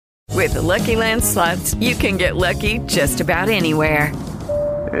With the Lucky Land Slots, you can get lucky just about anywhere.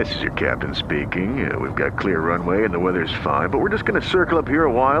 This is your captain speaking. We've got clear runway and the weather's fine, but we're just going to circle up here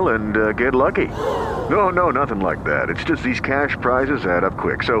a while and get lucky. No, nothing like that. It's just these cash prizes add up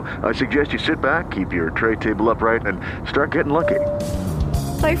quick. So I suggest you sit back, keep your tray table upright, and start getting lucky.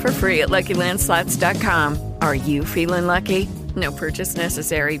 Play for free at LuckyLandSlots.com. Are you feeling lucky? No purchase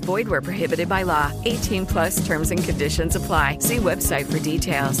necessary. Void where prohibited by law. 18+ terms and conditions apply. See website for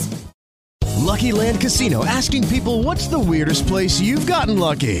details. Lucky Land Casino, asking people, what's the weirdest place you've gotten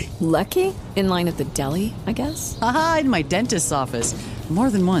lucky? Lucky? In line at the deli, I guess? Aha, in my dentist's office.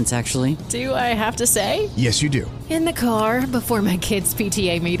 More than once, actually. Do I have to say? Yes, you do. In the car before my kids'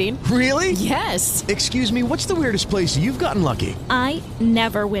 PTA meeting. Really? Yes. Excuse me, what's the weirdest place you've gotten lucky? I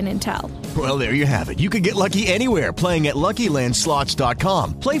never win and tell. Well, there you have it. You can get lucky anywhere, playing at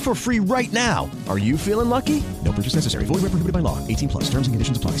LuckyLandSlots.com. Play for free right now. Are you feeling lucky? No purchase necessary. Void where prohibited by law. 18+. Terms and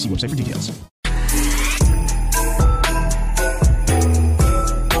conditions apply. See website for details.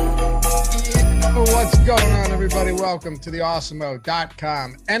 What's going on, everybody? Welcome to the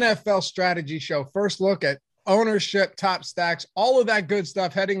Awesemo.com NFL strategy show. First look at ownership, top stacks, all of that good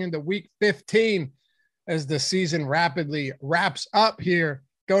stuff heading into week 15 as the season rapidly wraps up here,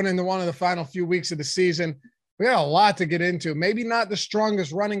 going into one of the final few weeks of the season. We got a lot to get into. Maybe not the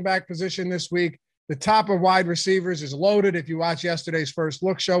strongest running back position this week. The top of wide receivers is loaded if you watch yesterday's first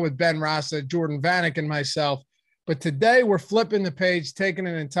look show with Ben Rasa, Jordan Vanek, and myself. But today we're flipping the page, taking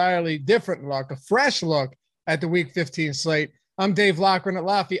an entirely different look, a fresh look at the Week 15 slate. I'm Dave Loughran at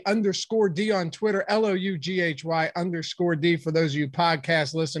Laffy_D on Twitter, LOUGHY_D for those of you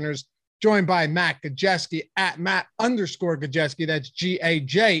podcast listeners, joined by Matt Gajewski at Matt_Gajewski, that's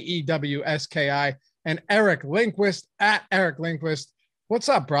GAJEWSKI, and Eric Lindquist at Eric Lindquist. What's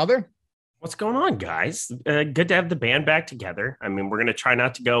up, brother? What's going on, guys? Good to have the band back together. I mean, we're going to try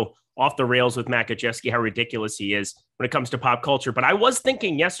not to go off the rails with Matt Gajewski, how ridiculous he is when it comes to pop culture. But I was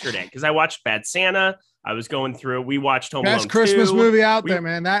thinking yesterday, because I watched Bad Santa. I was going through, we watched Home Alone 2. Best Christmas movie out there,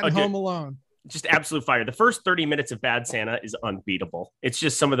 man. That and Home Alone. Just absolute fire. The first 30 minutes of Bad Santa is unbeatable. It's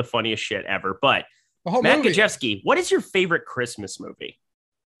just some of the funniest shit ever. But Matt Gajewski, what is your favorite Christmas movie?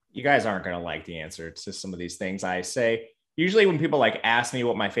 You guys aren't going to like the answer to some of these things I say. Usually when people like ask me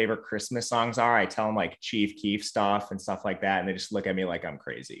what my favorite Christmas songs are, I tell them like Chief Keef stuff and stuff like that. And they just look at me like I'm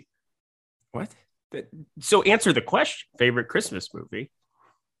crazy. What? So answer the question. Favorite Christmas movie?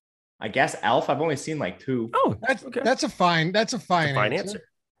 I guess Elf. I've only seen like 2. Oh, that's a fine answer.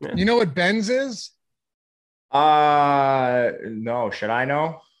 Yeah. You know what Ben's is? No. Should I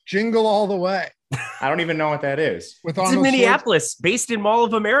know? Jingle All the Way. I don't even know what that is. It's in Minneapolis, based in Mall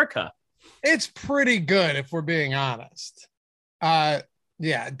of America. It's pretty good if we're being honest. Yeah.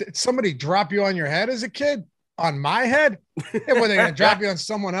 Did somebody drop you on your head as a kid? On my head? Yeah, were they going to drop you on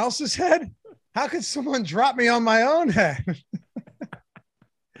someone else's head? How could someone drop me on my own head?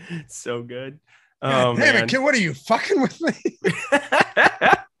 So good. God, damn it, kid, what are you, fucking with me?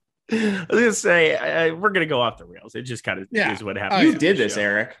 I was going to say, we're going to go off the rails. It just kind of is what happened. You did this,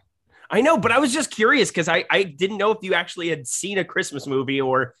 Eric. I know, but I was just curious because I didn't know if you actually had seen a Christmas movie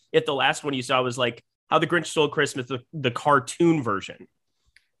or if the last one you saw was like How the Grinch Stole Christmas, the cartoon version.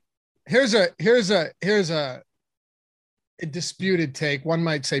 Here's a disputed take. One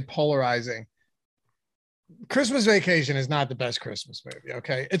might say polarizing. Christmas Vacation is not the best Christmas movie.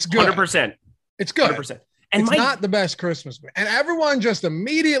 Okay. It's good. 100%. It's good. 100%. And it's not the best Christmas movie. And everyone just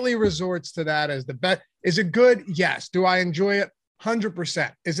immediately resorts to that as the best. Is it good? Yes. Do I enjoy it?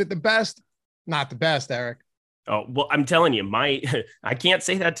 100%. Is it the best? Not the best, Eric. Oh, well, I'm telling you, I can't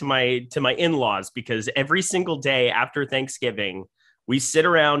say that to my in-laws because every single day after Thanksgiving, we sit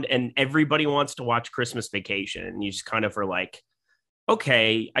around and everybody wants to watch Christmas Vacation. And you just kind of are like,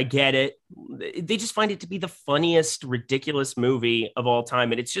 okay, I get it. They just find it to be the funniest, ridiculous movie of all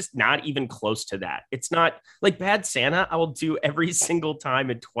time. And it's just not even close to that. It's not like Bad Santa. I will do every single time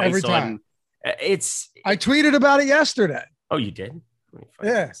and twice every time. I tweeted about it yesterday. Oh, you did?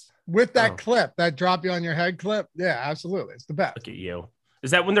 Yes. With that clip, that drop you on your head clip. Yeah, absolutely. It's the best. Look at you.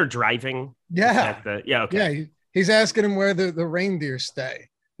 Is that when they're driving? Yeah. Yeah. Okay. Yeah. He's asking him where the reindeer stay.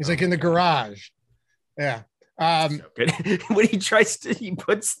 He's like in the garage. Yeah. So good. When he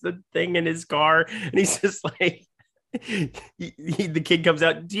puts the thing in his car and he's just like, the kid comes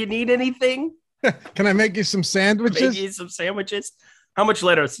out. Do you need anything? Can I make you some sandwiches? Make you some sandwiches. How much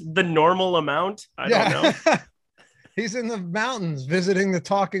lettuce? The normal amount? I don't know. He's in the mountains visiting the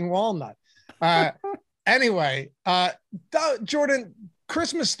talking walnut. Anyway, Jordan,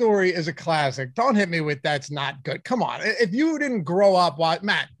 Christmas Story is a classic. Don't hit me with that's not good. Come on. If you didn't grow up,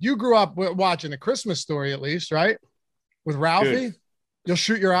 Matt, you grew up watching A Christmas Story at least, right? With Ralphie? You'll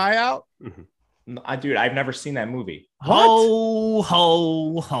shoot your eye out? Dude, I've never seen that movie. Ho,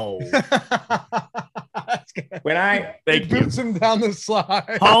 ho, ho. When I boots him down the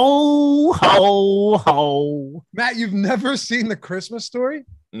slide. Ho, ho, ho. Matt, you've never seen The Christmas Story?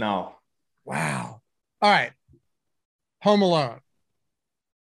 No. Wow. All right. Home Alone.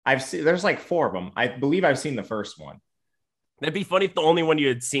 I've seen, there's like 4 of them. I believe I've seen the first one. That'd be funny if the only one you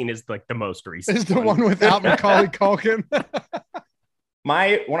had seen is like the most recent. Is the one without Macaulay Culkin?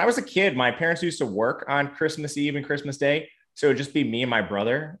 When I was a kid, my parents used to work on Christmas Eve and Christmas Day. So it would just be me and my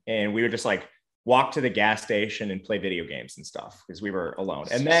brother. And we would just like walk to the gas station and play video games and stuff because we were alone.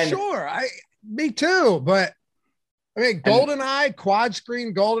 And then sure, me too. But I mean, GoldenEye, quad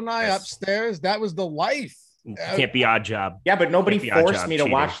screen GoldenEye upstairs. That was the life. Can't be Odd Job. Yeah, but nobody forced me to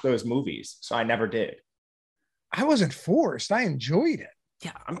watch those movies. So I never did. I wasn't forced. I enjoyed it.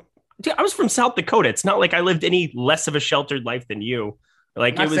 Yeah. I was from South Dakota. It's not like I lived any less of a sheltered life than you.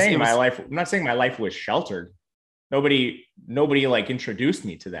 Like I'm not saying my life was sheltered. Nobody like introduced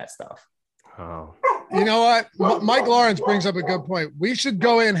me to that stuff. Oh, you know what? Mike Lawrence brings up a good point. We should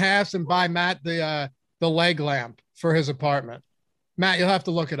go in halves and buy Matt the leg lamp for his apartment. Matt, you'll have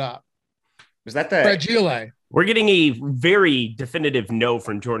to look it up. Was that the Fragile? We're getting a very definitive no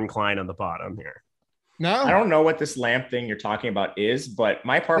from Jordan Klein on the bottom here. No, I don't know what this lamp thing you're talking about is, but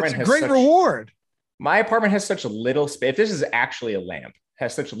my apartment has great reward. My apartment has such a little space. If this is actually a lamp,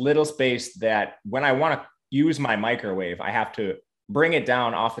 has such little space that when I want to use my microwave, I have to bring it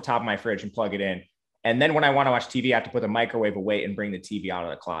down off the top of my fridge and plug it in. And then when I want to watch TV, I have to put the microwave away and bring the TV out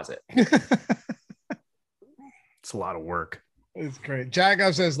of the closet. It's a lot of work. It's great.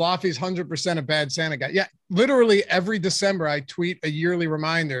 Jagow says Laffy's 100% a bad Santa guy. Yeah, literally every December I tweet a yearly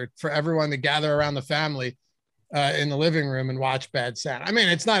reminder for everyone to gather around the family in the living room and watch Bad Santa. I mean,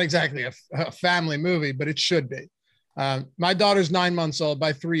 it's not exactly a family movie, but it should be. My daughter's 9 months old.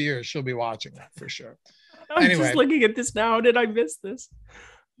 By 3 years, she'll be watching that for sure. I'm just looking at this now. Did I miss this?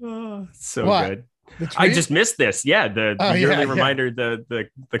 Oh, so good. I just missed this. Yeah, the yearly reminder,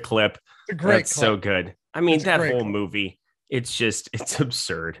 the clip. It's a great That's clip. So good. I mean, that whole movie. It's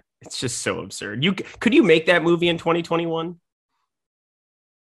absurd. It's just so absurd. Could you make that movie in 2021?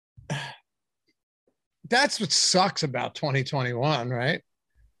 That's what sucks about 2021, right?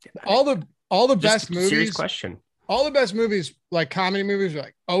 All the best movies. Serious question. All the best movies, like comedy movies, are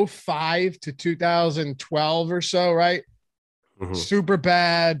like 2005 to 2012 or so, right? Mm-hmm.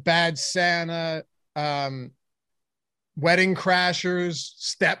 Superbad, Bad Santa, Wedding Crashers,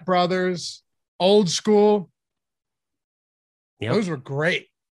 Step Brothers, Old School. Yep. Those were great.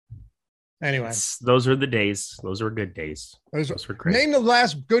 Anyway, those are the days. Those were good days. Those were great. Name the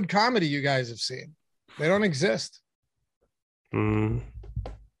last good comedy you guys have seen. They don't exist. Yeah,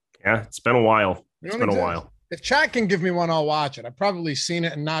 it's been a while. It's been a while. If chat can give me one, I'll watch it. I've probably seen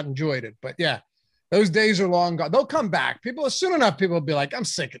it and not enjoyed it. But yeah, those days are long gone. They'll come back. Soon enough, people will be like, I'm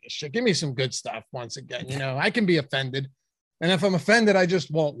sick of this shit. Give me some good stuff once again. You know, I can be offended. And if I'm offended, I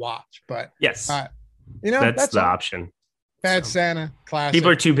just won't watch. But yes, that's the option. Bad Santa, classic. People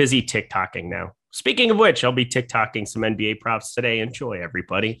are too busy TikToking now. Speaking of which, I'll be TikToking some NBA props today. Enjoy,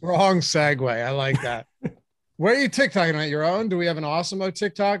 everybody. Wrong segue. I like that. Where are you TikToking at your own? Do we have an Awesome-O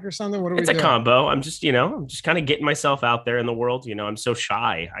TikTok or something? What are we doing? It's a combo. I'm just kind of getting myself out there in the world. You know, I'm so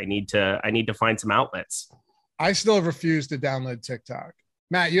shy. I need to find some outlets. I still have refused to download TikTok.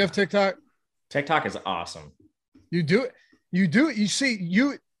 Matt, you have TikTok? TikTok is awesome. You do it. You do it. You see,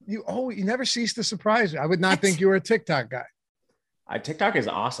 you never cease to surprise me. I would not think you were a TikTok guy. TikTok is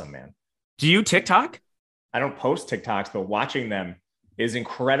awesome, man. Do you TikTok? I don't post TikToks, but watching them is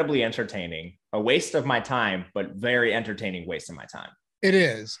incredibly entertaining. A waste of my time, but very entertaining waste of my time. It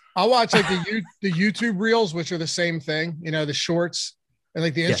is. I'll watch like the YouTube reels, which are the same thing. You know, the shorts and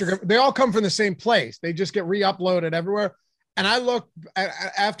like the Instagram. Yes. They all come from the same place. They just get re-uploaded everywhere. And I look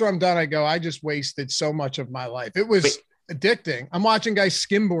after I'm done, I go, I just wasted so much of my life. It was addicting. I'm watching guys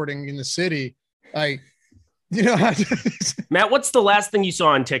skimboarding in the city. Like, you know, Matt, what's the last thing you saw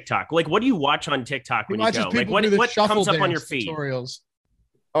on TikTok? Like, what do you watch on TikTok when you go? Like, what comes up on your feed? Tutorials.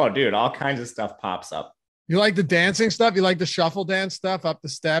 Oh, dude, all kinds of stuff pops up. You like the dancing stuff? You like the shuffle dance stuff up the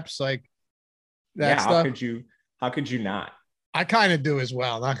steps? Like that stuff? How could you not? I kind of do as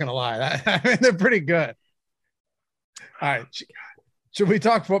well. Not going to lie. I mean, they're pretty good. All right. Should we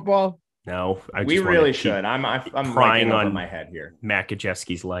talk football? No. We really should. I'm crying on my head here.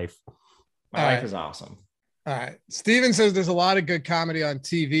 Makajewski's life. My life is awesome. All right. Steven says there's a lot of good comedy on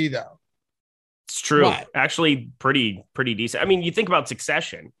TV, though. It's true. What? Actually, pretty decent. I mean, you think about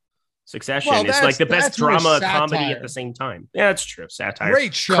Succession. Succession is like the best drama comedy at the same time. Yeah, that's true. Satire.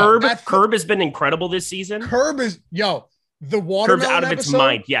 Great show. Curb has been incredible this season. Curb is The Curved watermelon out of episode, its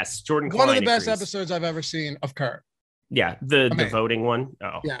mind. Yes, Jordan Klein. One of the best agrees. episodes I've ever seen of Curb. Yeah, the voting one.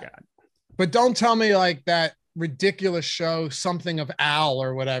 Oh, yeah. God. But don't tell me like that ridiculous show, something of Al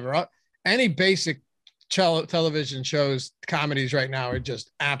or whatever. Any basic television shows, comedies right now are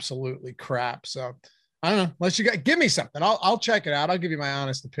just absolutely crap. So I don't know. Unless you give me something, I'll check it out. I'll give you my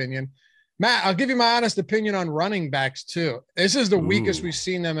honest opinion. Matt, I'll give you my honest opinion on running backs too. This is the weakest we've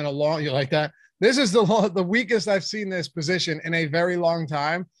seen them in a long. You like that? This is the weakest I've seen this position in a very long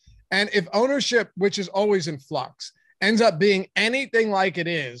time. And if ownership, which is always in flux, ends up being anything like it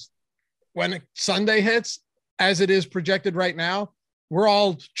is when Sunday hits, as it is projected right now, we're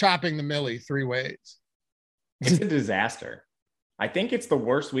all chopping the millie 3 ways. It's a disaster. I think it's the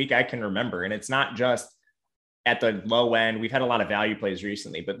worst week I can remember. And it's not just at the low end. We've had a lot of value plays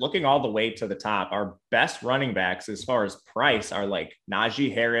recently, but looking all the way to the top, our best running backs as far as price are like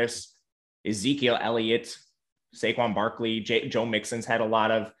Najee Harris, Ezekiel Elliott, Saquon Barkley, Joe Mixon's had a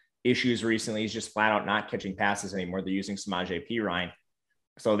lot of issues recently. He's just flat out not catching passes anymore. They're using Samaje Perine.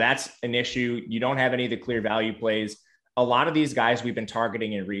 So that's an issue. You don't have any of the clear value plays. A lot of these guys we've been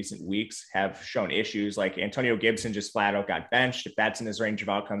targeting in recent weeks have shown issues, like Antonio Gibson just flat out got benched. If that's in his range of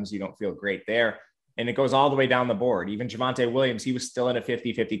outcomes, you don't feel great there. And it goes all the way down the board. Even Javonte Williams, he was still in a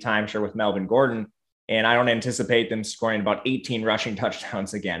 50-50 timeshare with Melvin Gordon. And I don't anticipate them scoring about 18 rushing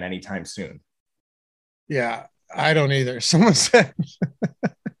touchdowns again anytime soon. Yeah, I don't either. Someone said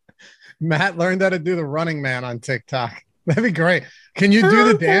Matt learned how to do the running man on TikTok. That'd be great. Can you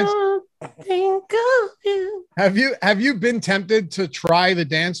do the dance? Have you been tempted to try the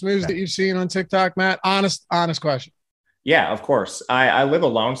dance moves that you've seen on TikTok, Matt? Honest question. Yeah, of course. I live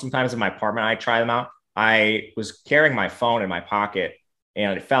alone sometimes in my apartment. I try them out. I was carrying my phone in my pocket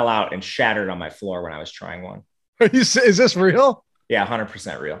and it fell out and shattered on my floor when I was trying one. Is this real? Yeah,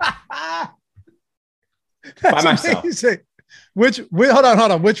 100% real. By myself. Amazing. Hold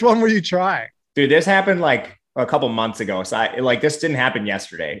on. Which one were you trying? Dude, this happened like a couple months ago. So this didn't happen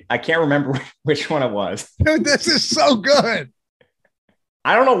yesterday. I can't remember which one it was. Dude, this is so good.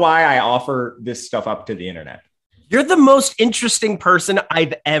 I don't know why I offer this stuff up to the internet. You're the most interesting person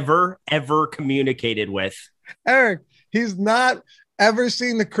I've ever communicated with. Eric, he's not ever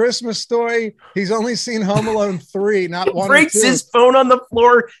seen The Christmas Story. He's only seen Home Alone 3, not 1 or 2. Breaks his phone on the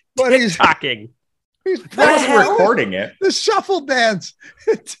floor, but he's talking. He's recording it. The shuffle dance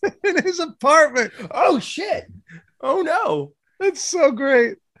in his apartment. Oh, shit. Oh, no. That's so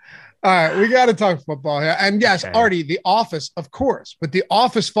great. All right, we got to talk football here. And yes, okay. Artie, The Office, of course. But The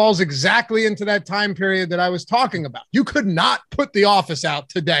Office falls exactly into that time period that I was talking about. You could not put The Office out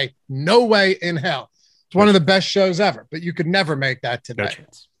today. No way in hell. It's one of the best shows ever, but you could never make that today. No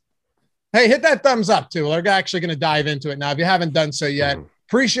chance. Hey, hit that thumbs up, too. We're actually going to dive into it now. If you haven't done so yet,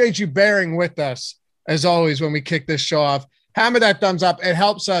 appreciate you bearing with us. As always, when we kick this show off, hammer that thumbs up. It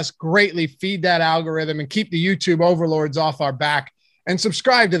helps us greatly feed that algorithm and keep the YouTube overlords off our back. And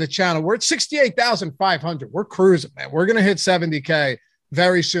subscribe to the channel. We're at 68,500. We're cruising, man. We're going to hit 70K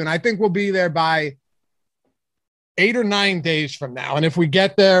very soon. I think we'll be there by 8 or 9 days from now. And if we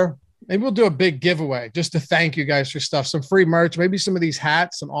get there, maybe we'll do a big giveaway just to thank you guys for stuff. Some free merch, maybe some of these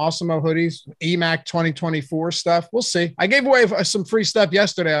hats, some Awesemo hoodies, EMAC 2024 stuff. We'll see. I gave away some free stuff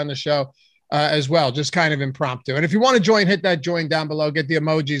yesterday on the show. As well, just kind of impromptu. And if you want to join, hit that join down below, get the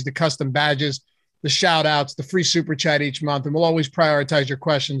emojis, the custom badges, the shout outs, the free super chat each month. And we'll always prioritize your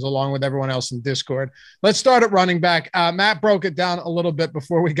questions along with everyone else in Discord. Let's start at running back. Matt broke it down a little bit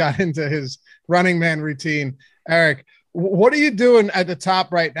before we got into his running man routine. Eric, what are you doing at the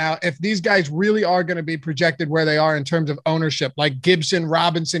top right now? If these guys really are going to be projected where they are in terms of ownership, like Gibson,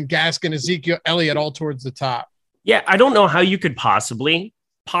 Robinson, Gaskin, Ezekiel, Elliott, all towards the top. Yeah. I don't know how you could possibly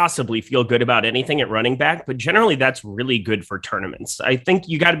feel good about anything at running back, but generally that's really good for tournaments. I think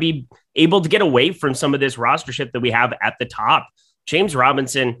you got to be able to get away from some of this rostership that we have at the top. James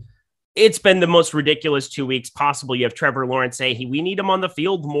Robinson, it's been the most ridiculous 2 weeks possible. You have Trevor Lawrence say, hey, we need him on the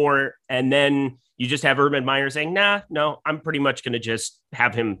field more. And then you just have Urban Meyer saying, no, I'm pretty much going to just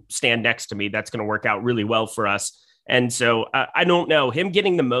have him stand next to me. That's going to work out really well for us. And so I don't know. Him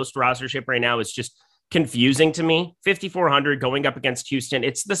getting the most rostership right now is just confusing to me. 5,400 going up against Houston.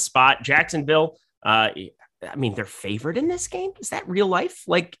 It's the spot. Jacksonville, they're favored in this game. Is that real life?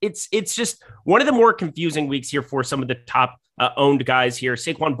 Like it's just one of the more confusing weeks here for some of the top owned guys here.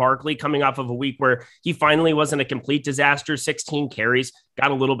 Saquon Barkley coming off of a week where he finally wasn't a complete disaster. 16 carries,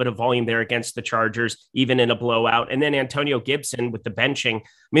 got a little bit of volume there against the Chargers, even in a blowout. And then Antonio Gibson with the benching.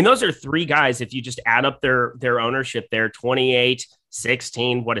 I mean, those are three guys. If you just add up their ownership there, 28,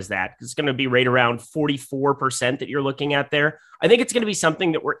 16. What is that? It's going to be right around 44% that you're looking at there. I think it's going to be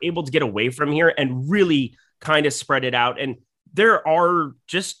something that we're able to get away from here and really kind of spread it out. And there are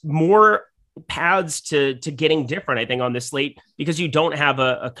just more paths to getting different, I think, on this slate, because you don't have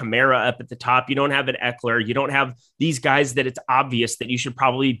a Kamara up at the top. You don't have an Eckler. You don't have these guys that it's obvious that you should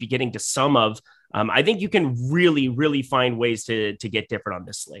probably be getting to some of. I think you can really, really find ways to get different on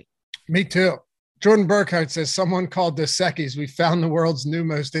this slate. Me too. Jordan Burkhardt says, someone called the Secchies. We found the world's new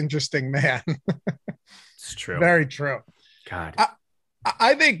most interesting man. It's true. Very true. God.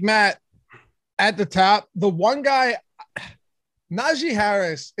 I think, Matt, at the top, the one guy, Najee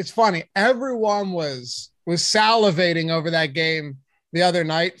Harris, it's funny. Everyone was salivating over that game the other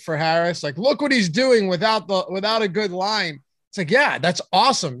night for Harris. Like, look what he's doing without a good line. It's like, yeah, that's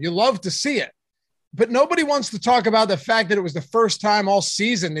awesome. You love to see it. But nobody wants to talk about the fact that it was the first time all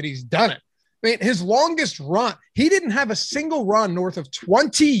season that he's done it. I mean, his longest run, he didn't have a single run north of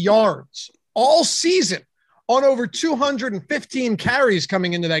 20 yards all season on over 215 carries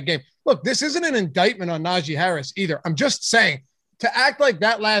coming into that game. Look, this isn't an indictment on Najee Harris either. I'm just saying, to act like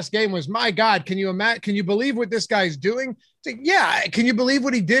that last game was, my God, can you imagine? Can you believe what this guy's doing? Like, yeah. Can you believe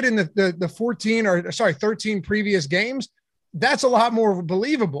what he did in the 13 previous games? That's a lot more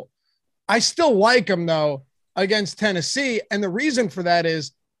believable. I still like him, though, against Tennessee. And the reason for that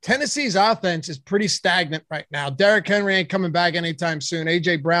is Tennessee's offense is pretty stagnant right now. Derrick Henry ain't coming back anytime soon.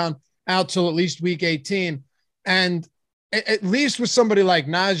 A.J. Brown out till at least week 18. And at least with somebody like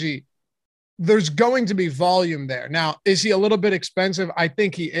Najee, there's going to be volume there. Now, is he a little bit expensive? I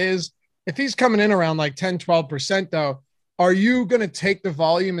think he is. If he's coming in around like 10, 12%, though, are you going to take the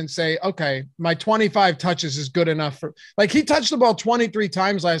volume and say, okay, my 25 touches is good enough for, like, he touched the ball 23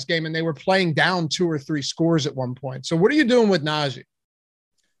 times last game and they were playing down 2 or 3 scores at one point. So what are you doing with Najee?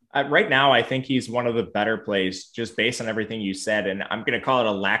 Right now, I think he's one of the better plays just based on everything you said. And I'm going to call it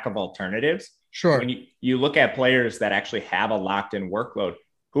a lack of alternatives. Sure. When you look at players that actually have a locked in workload,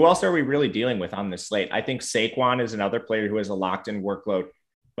 who else are we really dealing with on this slate? I think Saquon is another player who has a locked in workload.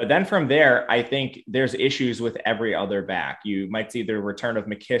 But then from there, I think there's issues with every other back. You might see the return of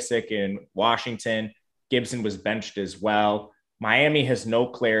McKissick in Washington. Gibson was benched as well. Miami has no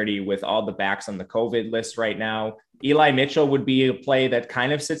clarity with all the backs on the COVID list right now. Eli Mitchell would be a play that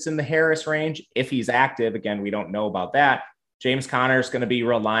kind of sits in the Harris range if he's active. Again, we don't know about that. James Conner is going to be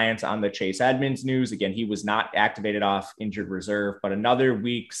reliant on the Chase Edmonds news. Again, he was not activated off injured reserve, but another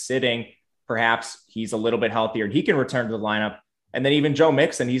week sitting, perhaps he's a little bit healthier and he can return to the lineup. And then even Joe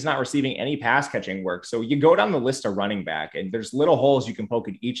Mixon, he's not receiving any pass catching work. So you go down the list of running back and there's little holes you can poke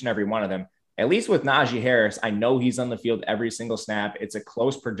at each and every one of them. At least with Najee Harris, I know he's on the field every single snap. It's a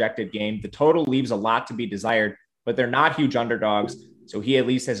close projected game. The total leaves a lot to be desired, but they're not huge underdogs. So he at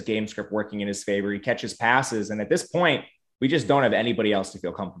least has game script working in his favor. He catches passes. And at this point, we just don't have anybody else to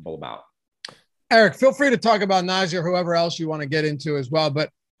feel comfortable about. Eric, feel free to talk about Najee or whoever else you want to get into as well. But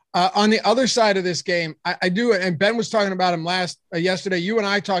on the other side of this game, I do, and Ben was talking about him yesterday. You and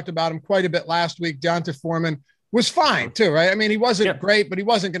I talked about him quite a bit last week. Deonta Foreman was fine too, right? I mean, he wasn't great, but he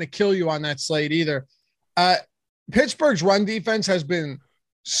wasn't going to kill you on that slate either. Pittsburgh's run defense has been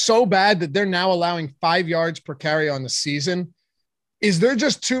so bad that they're now allowing 5 yards per carry on the season. Is there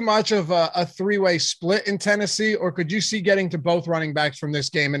just too much of a three-way split in Tennessee, or could you see getting to both running backs from this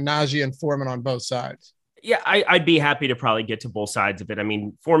game and Najee and Foreman on both sides? Yeah, I'd be happy to probably get to both sides of it. I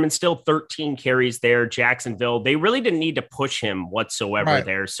mean, Foreman still 13 carries there. Jacksonville, they really didn't need to push him whatsoever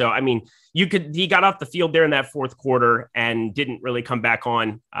there. So, I mean, he got off the field there in that fourth quarter and didn't really come back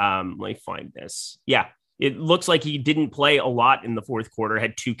on. Let me find this. Yeah, it looks like he didn't play a lot in the fourth quarter,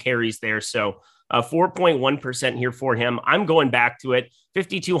 had 2 carries there. So 4.1% here for him. I'm going back to it.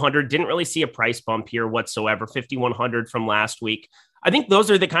 5,200, didn't really see a price bump here whatsoever. 5,100 from last week. I think those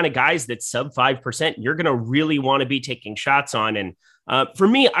are the kind of guys that sub 5% you're going to really want to be taking shots on. And for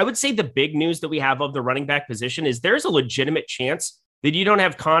me, I would say the big news that we have of the running back position is there's a legitimate chance that you don't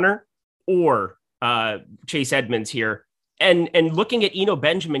have Connor or Chase Edmonds here. And looking at Eno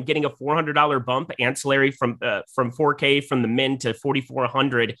Benjamin getting a $400 bump ancillary from $4K from the min to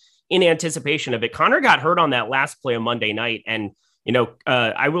 $4,400 in anticipation of it. Connor got hurt on that last play on Monday night. And,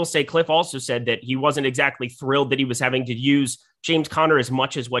 I will say Cliff also said that he wasn't exactly thrilled that he was having to use James Conner as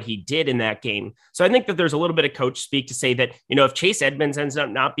much as what he did in that game. So I think that there's a little bit of coach speak to say that, if Chase Edmonds ends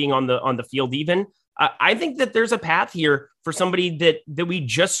up not being on the field even, I think that there's a path here for somebody that we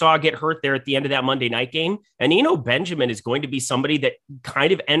just saw get hurt there at the end of that Monday night game. And Eno Benjamin is going to be somebody that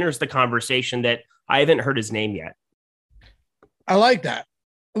kind of enters the conversation that I haven't heard his name yet. I like that.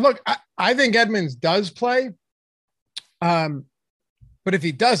 Look, I think Edmonds does play. But if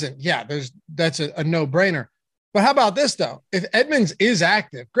he doesn't, that's a no-brainer. But how about this, though? If Edmonds is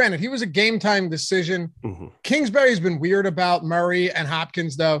active, granted, he was a game time decision. Kingsbury's been weird about Murray and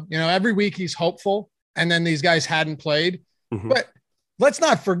Hopkins, though. Every week he's hopeful, and then these guys hadn't played. But let's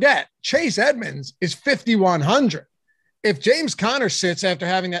not forget, Chase Edmonds is 5,100. If James Conner sits after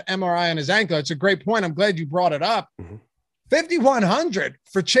having that MRI on his ankle, it's a great point. I'm glad you brought it up. 5,100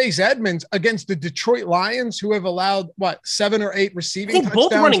 for Chase Edmonds against the Detroit Lions, who have allowed, 7 or 8 receiving touchdowns? I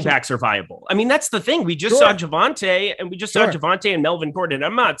think both running backs are viable. I mean, that's the thing. We just saw Javonte, and saw Javonte and Melvin Gordon.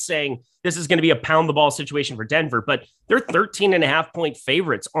 I'm not saying this is going to be a pound the ball situation for Denver, but they're 13.5-point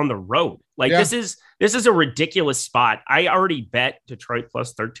favorites on the road. This is a ridiculous spot. I already bet Detroit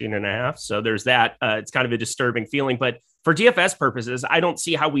plus 13.5. So there's that. It's kind of a disturbing feeling, but for DFS purposes, I don't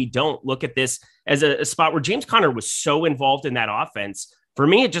see how we don't look at this as a spot where James Conner was so involved in that offense. For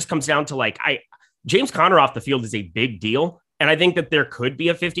me, it just comes down to James Conner off the field is a big deal. And I think that there could be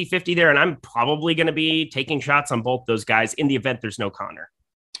a 50-50 there. And I'm probably going to be taking shots on both those guys in the event there's no Conner.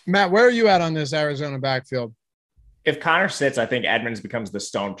 Matt, where are you at on this Arizona backfield? If Conner sits, I think Edmonds becomes the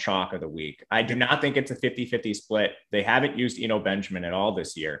stone chalk of the week. I do not think it's a 50-50 split. They haven't used Eno Benjamin at all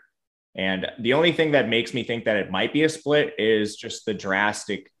this year. And the only thing that makes me think that it might be a split is just the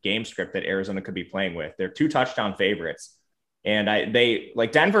drastic game script that Arizona could be playing with. They're 2 touchdown favorites. And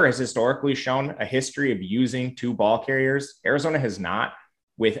Denver has historically shown a history of using 2 ball carriers. Arizona has not,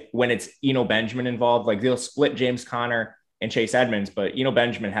 when it's Eno Benjamin involved. They'll split James Conner and Chase Edmonds, but Eno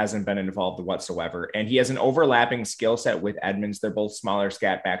Benjamin hasn't been involved whatsoever. And he has an overlapping skill set with Edmonds. They're both smaller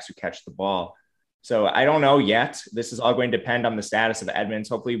scat backs who catch the ball. So I don't know yet. This is all going to depend on the status of Edmonds.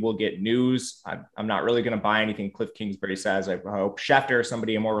 Hopefully we'll get news. I'm not really going to buy anything Cliff Kingsbury says. I hope Schefter or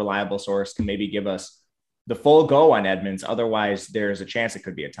somebody, a more reliable source, can maybe give us the full go on Edmonds. Otherwise, there's a chance it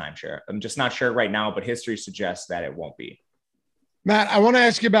could be a timeshare. I'm just not sure right now, but history suggests that it won't be. Matt, I want to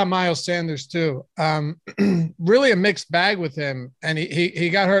ask you about Miles Sanders too. Really a mixed bag with him. And he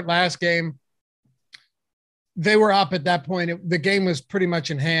got hurt last game. They were up at that point. The game was pretty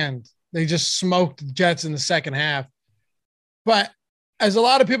much in hand. They just smoked the Jets in the second half. But as a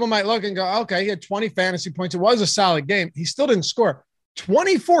lot of people might look and go, okay, he had 20 fantasy points. It was a solid game. He still didn't score.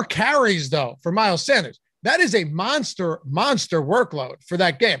 24 carries, though, for Miles Sanders. That is a monster workload for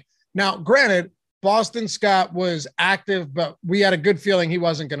that game. Now, granted, Boston Scott was active, but we had a good feeling he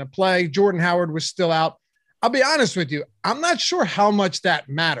wasn't going to play. Jordan Howard was still out. I'll be honest with you. I'm not sure how much that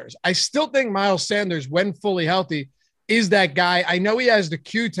matters. I still think Miles Sanders, when fully healthy, is that guy. I know he has the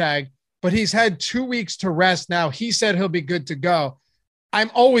Q tag, but he's had 2 weeks to rest now. He said he'll be good to go. I'm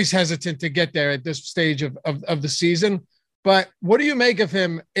always hesitant to get there at this stage of the season. But what do you make of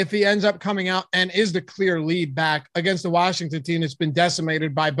him if he ends up coming out and is the clear lead back against the Washington team that's been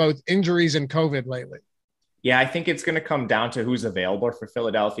decimated by both injuries and COVID lately? Yeah, I think it's going to come down to who's available for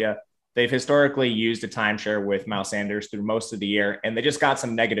Philadelphia. They've historically used a timeshare with Miles Sanders through most of the year, and they just got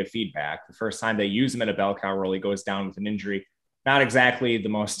some negative feedback. The first time they use him in a bell cow role, he goes down with an injury. Not exactly the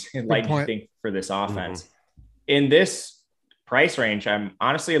most enlightening thing for this offense. In this price range, I'm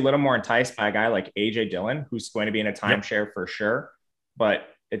honestly a little more enticed by a guy like A.J. Dillon, who's going to be in a timeshare for sure. But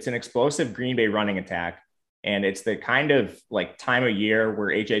it's an explosive Green Bay running attack. And it's the kind of time of year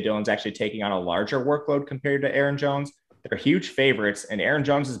where A.J. Dillon's actually taking on a larger workload compared to Aaron Jones. They're huge favorites. And Aaron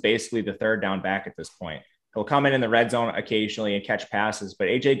Jones is basically the third down back at this point. He'll come in the red zone occasionally and catch passes. But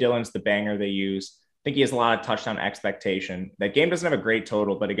A.J. Dillon's the banger they use. I think he has a lot of touchdown expectation. That game doesn't have a great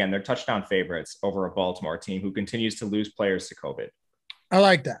total, but again, they're touchdown favorites over a Baltimore team who continues to lose players to COVID. I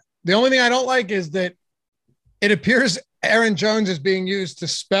like that. The only thing I don't like is that it appears Aaron Jones is being used to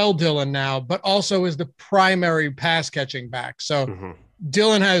spell Dillon now, but also is the primary pass catching back. So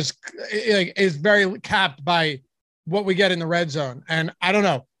Dillon is very capped by what we get in the red zone. And I don't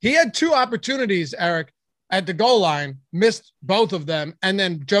know. He had 2 opportunities, Eric, at the goal line, missed both of them, and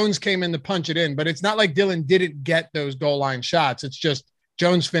then Jones came in to punch it in. But it's not like Dillon didn't get those goal line shots. It's just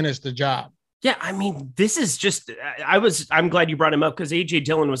Jones finished the job. Yeah, I mean, this is just I'm glad you brought him up because A.J.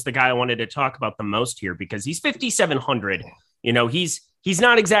 Dillon was the guy I wanted to talk about the most here because he's 5,700. You know, he's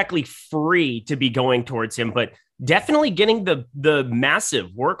not exactly free to be going towards him, but definitely getting the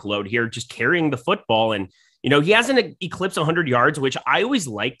massive workload here, just carrying the football. And you know, he hasn't eclipsed 100 yards, which I always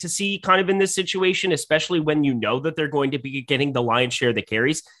like to see kind of in this situation, especially when you know that they're going to be getting the lion's share of the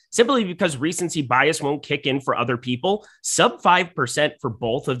carries, simply because recency bias won't kick in for other people. Sub 5% for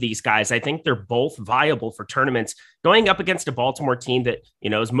both of these guys. I think they're both viable for tournaments going up against a Baltimore team that,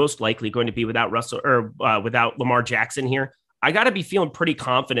 you know, is most likely going to be without without Lamar Jackson here. I got to be feeling pretty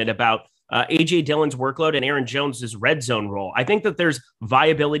confident about A.J. Dillon's workload and Aaron Jones's red zone role. I think that there's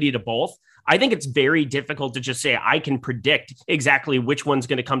viability to both. I think it's very difficult to just say I can predict exactly which one's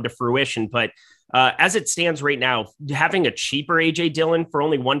going to come to fruition. But as it stands right now, having a cheaper AJ Dillon for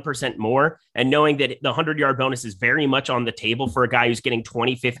only 1% more and knowing that the 100-yard bonus is very much on the table for a guy who's getting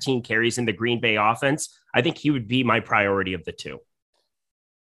 15 carries in the Green Bay offense, I think he would be my priority of the two.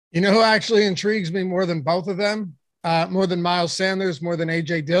 You know who actually intrigues me more than both of them? More than Miles Sanders, more than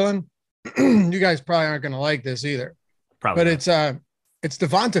AJ Dillon? You guys probably aren't going to like this either. Probably but not. It's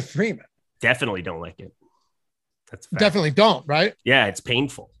Devonta Freeman. Definitely don't like it. That's fact. Definitely don't, right? Yeah, it's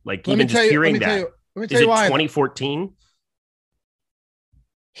painful. Like even just hearing that. Let me tell you why. 2014?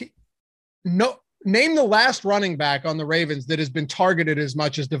 Name the last running back on the Ravens that has been targeted as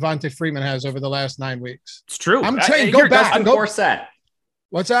much as Devonta Freeman has over the last 9 weeks. It's true. I'm saying go back. Justin Forsett.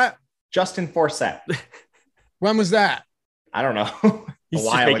 What's that? Justin Forsett. When was that? I don't know. He's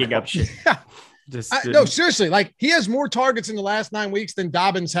just making up shit. Yeah. No, seriously. Like he has more targets in the last 9 weeks than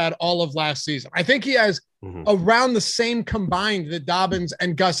Dobbins had all of last season. I think he has around the same combined that Dobbins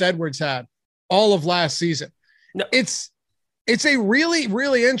and Gus Edwards had all of last season. No. It's a really,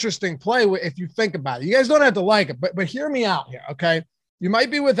 really interesting play if you think about it. You guys don't have to like it, but hear me out here, okay? You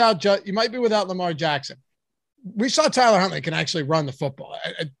might be without Lamar Jackson. We saw Tyler Huntley can actually run the football.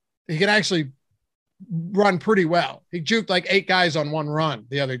 He can actually run pretty well. He juked like 8 guys on one run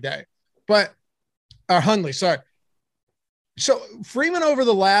the other day. Hundley, sorry. So Freeman over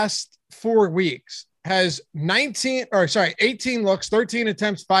the last 4 weeks has 18 looks, 13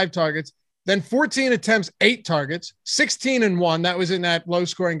 attempts, 5 targets, then 14 attempts, 8 targets, 16-1. That was in that low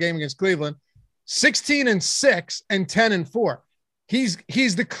scoring game against Cleveland, 16-6 and 10-4.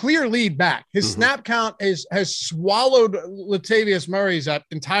 He's the clear lead back. His snap count has swallowed Latavius Murray's up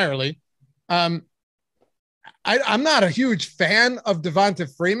entirely. I'm not a huge fan of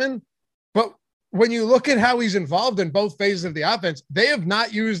Devonta Freeman, but when you look at how he's involved in both phases of the offense, they have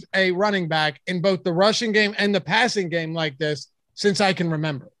not used a running back in both the rushing game and the passing game like this since I can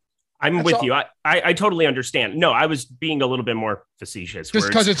remember. I'm with you. I totally understand. No, I was being a little bit more facetious. Just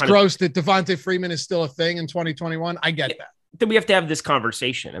because it's gross that Devonta Freeman is still a thing in 2021. I get that. Then we have to have this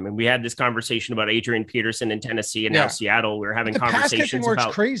conversation. I mean, we had this conversation about Adrian Peterson in Tennessee and now Seattle. We're having conversations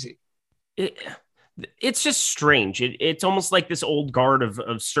about crazy. It's just strange. It's almost like this old guard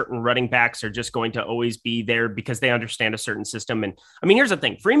of certain running backs are just going to always be there because they understand a certain system. And I mean, here's the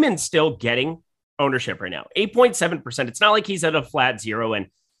thing. Freeman's still getting ownership right now, 8.7%. It's not like he's at a flat zero. And,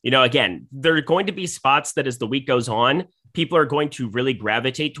 again, there are going to be spots that as the week goes on, people are going to really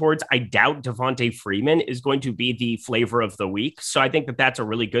gravitate towards. I doubt Devonta Freeman is going to be the flavor of the week. So I think that that's a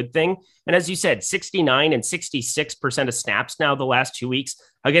really good thing. And as you said, 69 and 66% of snaps now the last 2 weeks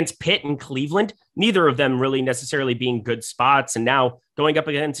against Pitt and Cleveland, neither of them really necessarily being good spots. And now going up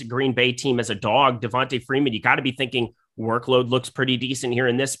against a Green Bay team as a dog, Devonta Freeman, you got to be thinking workload looks pretty decent here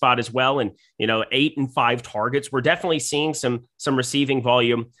in this spot as well. And, 8 and 5 targets. We're definitely seeing some receiving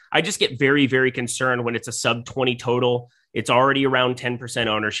volume. I just get very, very concerned when it's a sub 20 total. It's already around 10%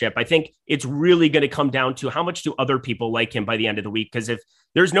 ownership. I think it's really going to come down to how much do other people like him by the end of the week? Because if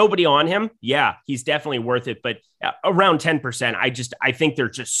there's nobody on him, yeah, he's definitely worth it. But around 10%, I think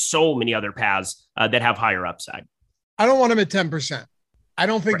there's just so many other paths that have higher upside. I don't want him at 10%. I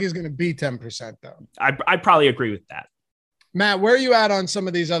don't think he's going to be 10% though. I probably agree with that. Matt, where are you at on some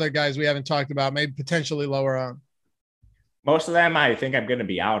of these other guys we haven't talked about, maybe potentially lower on? Most of them I think I'm going to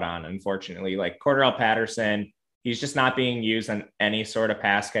be out on, unfortunately. Like Cordarrelle Patterson, he's just not being used on any sort of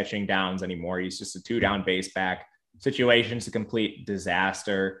pass catching downs anymore. He's just a 2-down base back. Situation's a complete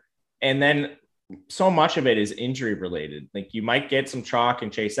disaster. And then so much of it is injury related. Like you might get some chalk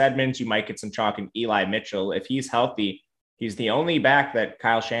in Chase Edmonds. You might get some chalk in Eli Mitchell. If he's healthy, he's the only back that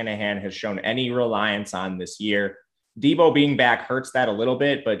Kyle Shanahan has shown any reliance on this year. Debo being back hurts that a little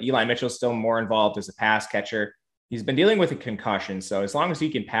bit, but Eli Mitchell's still more involved as a pass catcher. He's been dealing with a concussion. So as long as he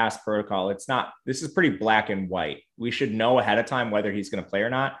can pass protocol, this is pretty black and white. We should know ahead of time whether he's going to play or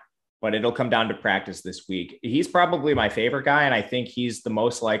not, but it'll come down to practice this week. He's probably my favorite guy. And I think he's the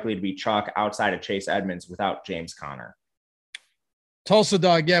most likely to be chalk outside of Chase Edmonds without James Conner. Tulsa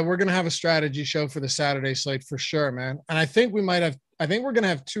Dog. Yeah. We're going to have a strategy show for the Saturday slate for sure, man. And I think we're going to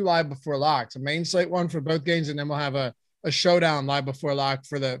have 2 live before locks, a main slate one for both games. And then we'll have a showdown live before lock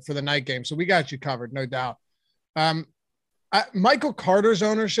for the night game. So we got you covered. No doubt. Michael Carter's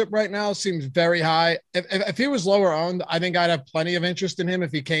ownership right now seems very high. If he was lower owned, I think I'd have plenty of interest in him.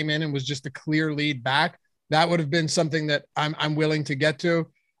 If he came in and was just a clear lead back, that would have been something that I'm willing to get to.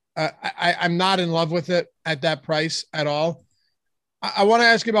 I'm not in love with it at that price at all. I want to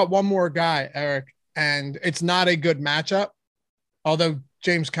ask you about one more guy, Eric, and it's not a good matchup, although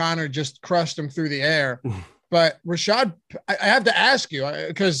James Conner just crushed him through the air. But Rashad, I have to ask you,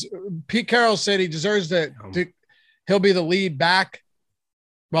 because Pete Carroll said he deserves he'll be the lead back.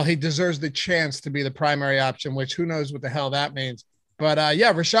 Well, he deserves the chance to be the primary option, which who knows what the hell that means. But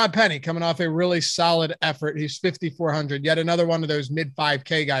Rashad Penny coming off a really solid effort. He's 5,400, yet another one of those mid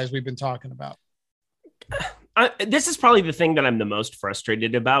 5K guys we've been talking about. This is probably the thing that I'm the most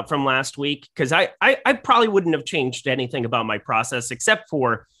frustrated about from last week, because I probably wouldn't have changed anything about my process except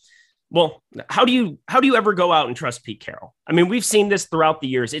for, well, how do you ever go out and trust Pete Carroll? I mean, we've seen this throughout the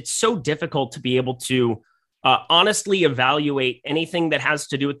years. It's so difficult to be able to honestly evaluate anything that has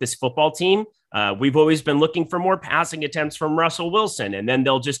to do with this football team. We've always been looking for more passing attempts from Russell Wilson, and then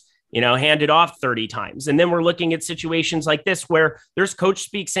they'll just, hand it off 30 times. And then we're looking at situations like this where there's coach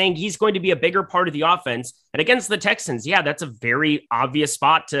speak saying he's going to be a bigger part of the offense. And against the Texans, that's a very obvious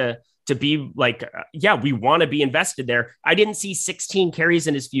spot to be like, we want to be invested there. I didn't see 16 carries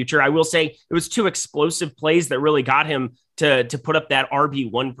in his future. I will say it was 2 explosive plays that really got him to put up that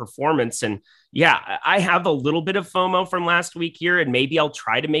RB1 performance. And I have a little bit of FOMO from last week here, and maybe I'll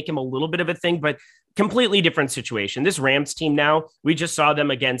try to make him a little bit of a thing, but completely different situation. This Rams team now, we just saw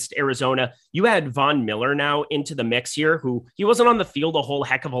them against Arizona. You had Von Miller now into the mix here, who he wasn't on the field a whole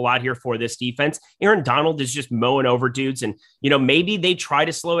heck of a lot here for this defense. Aaron Donald is just mowing over dudes. And, maybe they try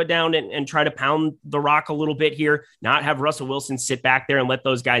to slow it down and try to pound the rock a little bit here, not have Russell Wilson sit back there and let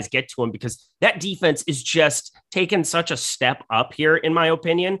those guys get to him, because that defense is just taken such a step up here, in my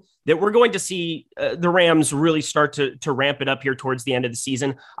opinion, that we're going to see the Rams really start to ramp it up here towards the end of the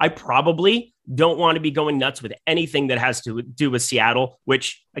season. I probably don't want to be going nuts with anything that has to do with Seattle,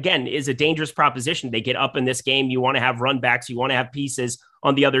 which, again, is a dangerous proposition. They get up in this game. You want to have run backs. You want to have pieces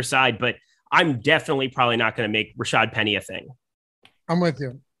on the other side. But I'm definitely probably not going to make Rashad Penny a thing. I'm with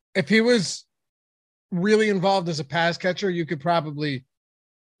you. If he was really involved as a pass catcher, you could probably,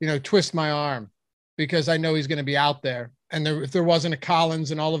 twist my arm, because I know he's going to be out there. And if there wasn't a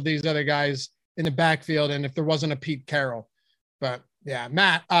Collins and all of these other guys in the backfield, and if there wasn't a Pete Carroll. But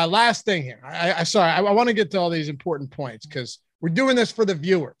Matt, last thing here. I want to get to all these important points because we're doing this for the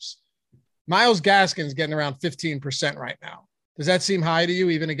viewers. Myles Gaskin's getting around 15% right now. Does that seem high to you,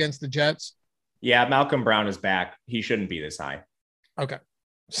 even against the Jets? Yeah, Malcolm Brown is back. He shouldn't be this high. Okay.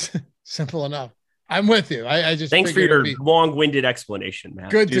 Simple enough. I'm with you. I just thanks for your long-winded explanation,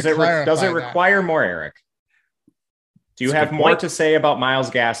 Matt. Good to clarify. Does it require more, Eric? Do you have more to say about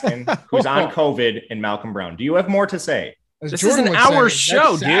Myles Gaskin, who's on COVID, and Malcolm Brown? Do you have more to say? This is an hour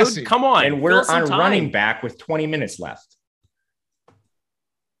show, dude. Come on. And we're on running back with 20 minutes left.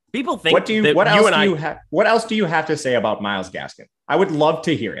 People think what else do you have to say about Myles Gaskin? I would love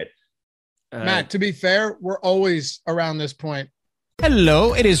to hear it. Matt, to be fair, we're always around this point.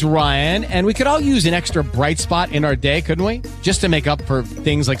 Hello, it is Ryan, and we could all use an extra bright spot in our day, couldn't we? Just to make up for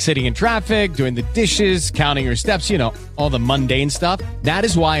things like sitting in traffic, doing the dishes, counting your steps, all the mundane stuff. That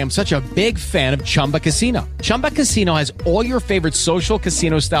is why I'm such a big fan of Chumba Casino. Chumba Casino has all your favorite social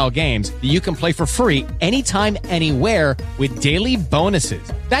casino-style games that you can play for free anytime, anywhere with daily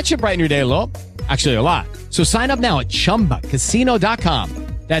bonuses. That should brighten your day a little. Actually, a lot. So sign up now at ChumbaCasino.com.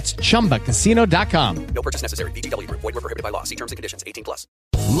 That's ChumbaCasino.com. No purchase necessary. VGW Group. Void where prohibited by law. See terms and conditions. 18+.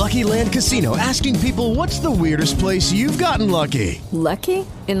 Lucky Land Casino, asking people, what's the weirdest place you've gotten lucky? Lucky?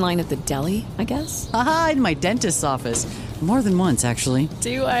 In line at the deli, I guess? Aha, in my dentist's office. More than once, actually.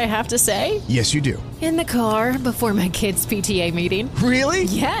 Do I have to say? Yes, you do. In the car before my kids' PTA meeting. Really?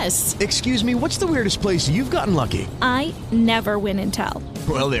 Yes. Excuse me, what's the weirdest place you've gotten lucky? I never win and tell.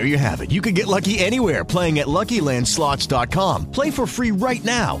 Well, there you have it. You can get lucky anywhere, playing at LuckyLandSlots.com. Play for free right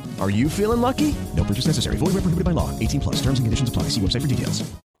now. Are you feeling lucky? No purchase necessary. Void where prohibited by law. 18+. Terms and conditions apply. See website for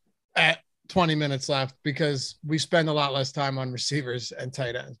details. 20 minutes left because we spend a lot less time on receivers and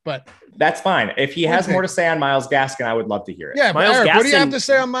tight ends, but that's fine. If he has more to say on Myles Gaskin, I would love to hear it. Yeah, Myles Gaskin, what do you have to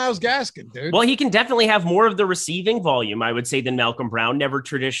say on Myles Gaskin, dude? Well, he can definitely have more of the receiving volume, I would say, than Malcolm Brown. Never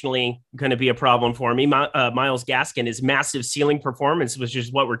traditionally going to be a problem for me. Myles Gaskin, his massive ceiling performance, which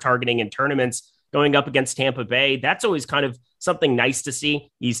is what we're targeting in tournaments going up against Tampa Bay. That's always kind of something nice to see.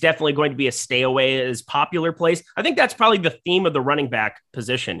 He's definitely going to be a stay away as popular place. I think that's probably the theme of the running back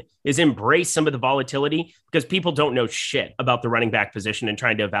position, is embrace some of the volatility, because people don't know shit about the running back position and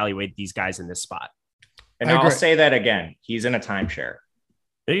trying to evaluate these guys in this spot. And I'll say that again. He's in a timeshare.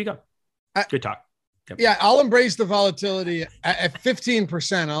 There you go. Good talk. Yep. Yeah, I'll embrace the volatility at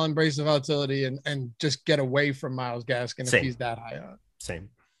 15%. I'll embrace the volatility and just get away from Myles Gaskin if he's that high on. Same.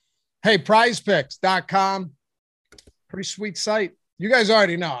 Hey, prizepicks.com. Pretty sweet site. You guys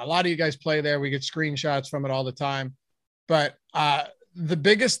already know. A lot of you guys play there. We get screenshots from it all the time. But the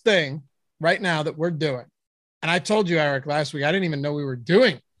biggest thing right now that we're doing, and I told you, Eric, last week, I didn't even know we were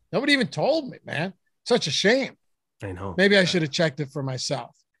doing. Nobody even told me, man. Such a shame. I know. Maybe I should have checked it for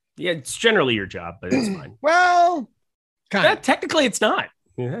myself. Yeah, it's generally your job, but it's fine. Well, yeah, technically it's not.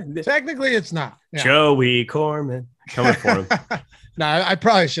 Technically it's not. Yeah. Joey Corman coming for him. No, I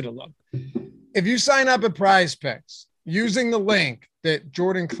probably should have looked. If you sign up at Prize Picks using the link that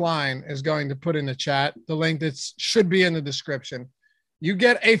Jordan Klein is going to put in the chat, the link that should be in the description, you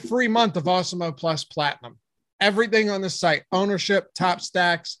get a free month of Awesemo Plus Platinum. Everything on the site, ownership, top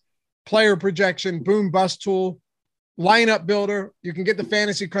stacks, player projection, boom bust tool, lineup builder. You can get the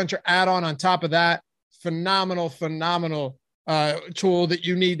Fantasy Cruncher add-on on top of that. Phenomenal tool that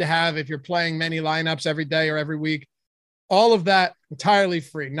you need to have if you're playing many lineups every day or every week. All of that entirely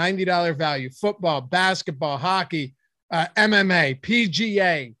free, $90 value. Football, basketball, hockey, MMA,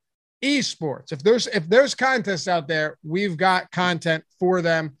 PGA, esports. If there's contests out there, we've got content for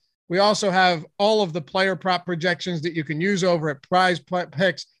them. We also have all of the player prop projections that you can use over at Prize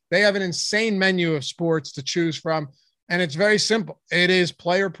Picks. They have an insane menu of sports to choose from, and it's very simple. It is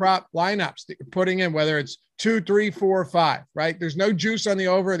player prop lineups that you're putting in, whether it's 2, 3, 4, 5, right? There's no juice on the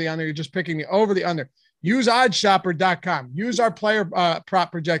over or the under. You're just picking the over, the under. Use oddshopper.com. Use our player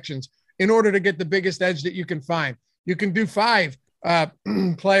prop projections in order to get the biggest edge that you can find. You can do 5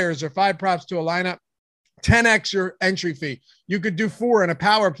 players or 5 props to a lineup, 10x your entry fee. You could do 4 in a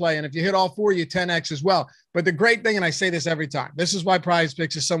power play, and if you hit all 4, you 10x as well. But the great thing, and I say this every time, this is why Prize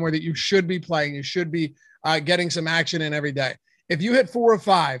Picks is somewhere that you should be playing. You should be getting some action in every day. If you hit 4 or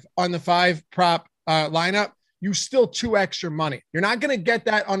 5 on the 5 prop lineup, you still 2x your money. You're not going to get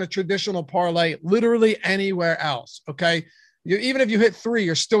that on a traditional parlay literally anywhere else, okay? Even if you hit 3,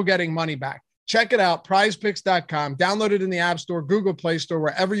 you're still getting money back. Check it out, prizepicks.com. Download it in the App Store, Google Play Store,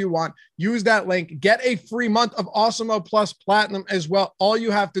 wherever you want. Use that link. Get a free month of Awesemo Plus Platinum as well. All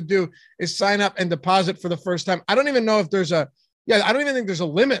you have to do is sign up and deposit for the first time. I don't even know if I don't even think there's a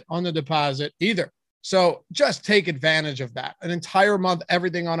limit on the deposit either. So just take advantage of that. An entire month,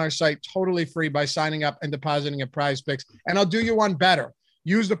 everything on our site, totally free by signing up and depositing at Prize Picks. And I'll do you one better.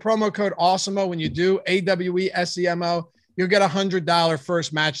 Use the promo code AWESEMO when you do, AWESEMO. You'll get $100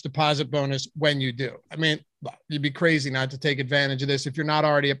 first match deposit bonus when you do. I mean, you'd be crazy not to take advantage of this if you're not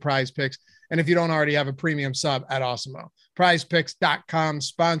already at Prize Picks and if you don't already have a premium sub at Awesemo. PrizePicks.com,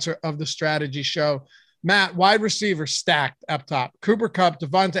 sponsor of the Strategy Show. Matt, wide receiver stacked up top. Cooper Kupp,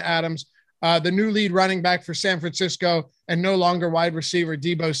 Devonta Adams, the new lead running back for San Francisco, and no longer wide receiver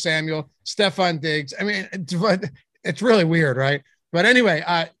Deebo Samuel, Stephon Diggs. I mean, it's really weird, right? But anyway,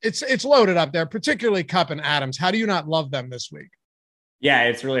 it's loaded up there, particularly Kupp and Adams. How do you not love them this week? Yeah,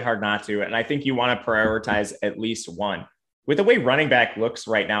 it's really hard not to. And I think you want to prioritize at least one. With the way running back looks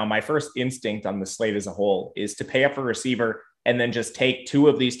right now, my first instinct on the slate as a whole is to pay up for receiver and then just take 2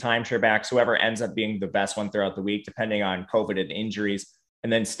 of these timeshare backs, whoever ends up being the best one throughout the week, depending on COVID and injuries,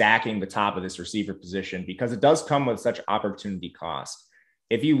 and then stacking the top of this receiver position because it does come with such opportunity cost.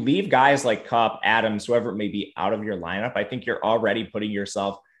 If you leave guys like Kupp, Adams, whoever it may be out of your lineup, I think you're already putting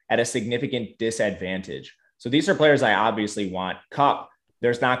yourself at a significant disadvantage. So these are players I obviously want. Kupp,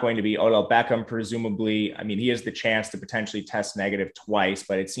 there's not going to be Odell Beckham, presumably. I mean, he has the chance to potentially test negative twice,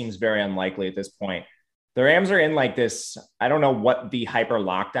 but it seems very unlikely at this point. The Rams are in like this, I don't know what the hyper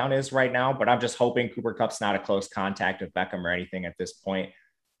lockdown is right now, but I'm just hoping Cooper Kupp's not a close contact of Beckham or anything at this point.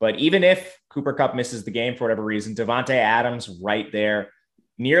 But even if Cooper Kupp misses the game for whatever reason, Devontae Adams right there,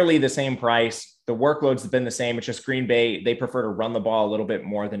 nearly the same price. The workload's been the same. It's just Green Bay. They prefer to run the ball a little bit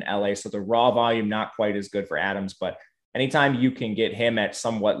more than LA. So the raw volume, not quite as good for Adams, but anytime you can get him at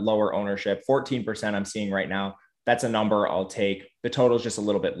somewhat lower ownership, 14% I'm seeing right now, that's a number I'll take. The total is just a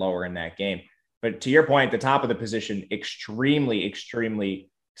little bit lower in that game. But to your point, the top of the position, extremely,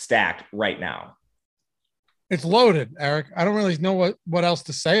 extremely stacked right now. It's loaded, Eric. I don't really know what else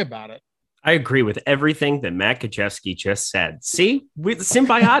to say about it. I agree with everything that Matt Kajewski just said. See, we're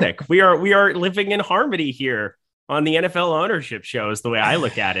symbiotic. we are living in harmony here on the NFL ownership show is the way I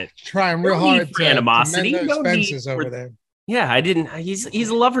look at it. Trying real hard to animosity. To expenses over there. Yeah, he's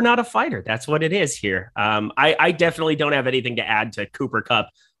a lover, not a fighter. That's what it is here. I definitely don't have anything to add to Cooper Kupp.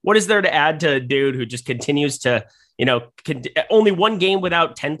 What is there to add to a dude who just continues to, only one game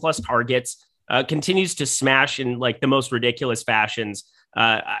without 10 plus targets, continues to smash in like the most ridiculous fashions.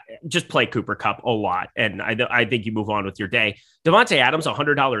 Just play Cooper Kupp a lot. And I think you move on with your day. Devontae Adams,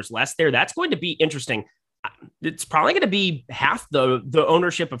 $100 less there. That's going to be interesting. It's probably going to be half the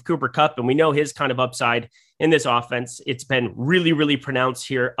ownership of Cooper Kupp. And we know his kind of upside in this offense. It's been really, really pronounced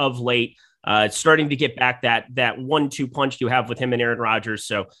here of late. It's starting to get back that 1-2 punch you have with him and Aaron Rodgers.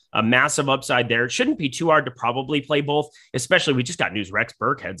 So a massive upside there. It shouldn't be too hard to probably play both, especially we just got news Rex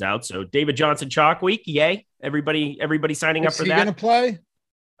Burkhead's out. So David Johnson chalk week. Yay. Everybody signing up for that. Is he going to play?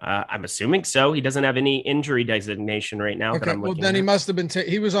 I'm assuming so. He doesn't have any injury designation right now. Okay, well, then he must have been,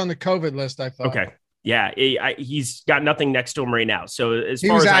 he was on the COVID list, I thought. Okay. Yeah, he's got nothing next to him right now. So as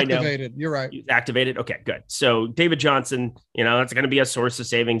far as I know, you're right. He's activated. Okay, good. So David Johnson, that's going to be a source of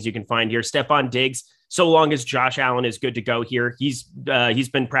savings you can find here. Stephon Diggs, so long as Josh Allen is good to go here. He's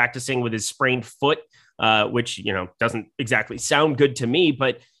been practicing with his sprained foot, which, doesn't exactly sound good to me,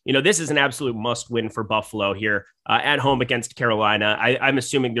 but this is an absolute must win for Buffalo here at home against Carolina. I'm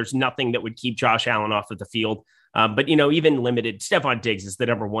assuming there's nothing that would keep Josh Allen off of the field. But, even limited, Stephon Diggs is the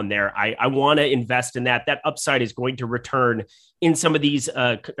number one there. I want to invest in that. That upside is going to return in some of these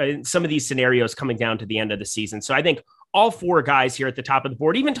scenarios coming down to the end of the season. So I think all four guys here at the top of the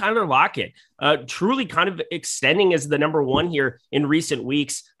board, even Tyler Lockett, truly kind of extending as the number one here in recent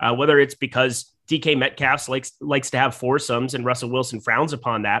weeks, whether it's because DK Metcalf likes to have foursomes and Russell Wilson frowns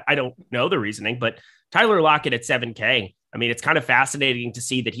upon that. I don't know the reasoning, but Tyler Lockett at 7K. I mean, it's kind of fascinating to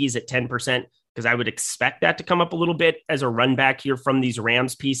see that he's at 10%. Because I would expect that to come up a little bit as a run back here from these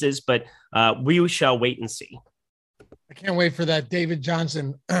Rams pieces, but we shall wait and see. I can't wait for that David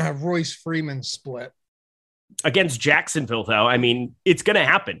Johnson, Royce Freeman split. Against Jacksonville, though, I mean, it's going to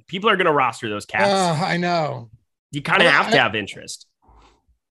happen. People are going to roster those cats. I know. You kind of have to have interest.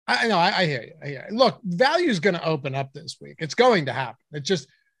 I know. I hear you. I hear you. Look, value is going to open up this week. It's going to happen. It's just,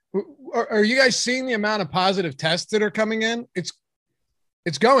 are you guys seeing the amount of positive tests that are coming in? It's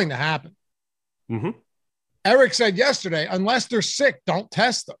going to happen. Mm-hmm. Eric said yesterday, unless they're sick, don't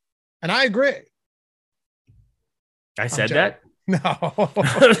test them. And I agree. I said that? No.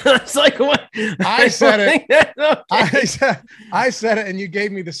 It's like, what? I said it. Okay. I said it, and you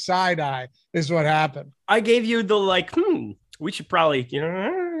gave me the side eye, is what happened. I gave you the we should probably,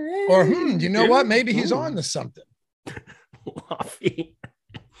 or you know what? Maybe he's on to something. Luffy.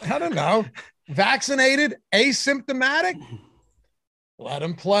 I don't know. Vaccinated, asymptomatic. Let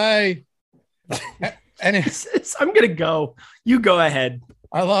him play. And I'm gonna go. You go ahead.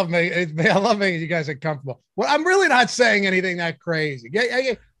 I love making you guys uncomfortable. Well, I'm really not saying anything that crazy.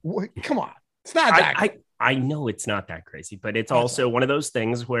 Come on, it's not that. I know it's not that crazy, but it's also one of those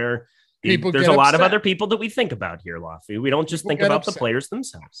things where there's a lot of other people that we think about here, Laffy. We don't just think about the players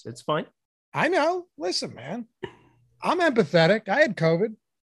themselves. It's fine. I know. Listen, man, I'm empathetic. I had COVID.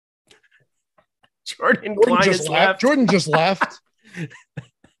 Jordan Klein just left. Jordan just left.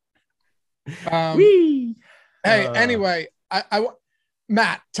 Hey, anyway, I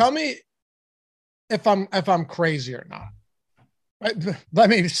Matt, tell me if I'm crazy or not. Right? Let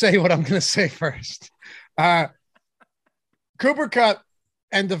me say what I'm going to say first. Cooper Kupp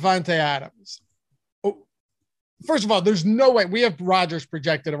and Devontae Adams. First of all, there's no way. We have Rodgers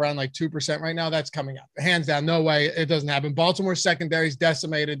projected around like 2% right now. That's coming up. Hands down, no way it doesn't happen. Baltimore secondary is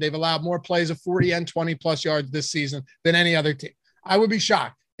decimated. They've allowed more plays of 40 and 20+ yards this season than any other team. I would be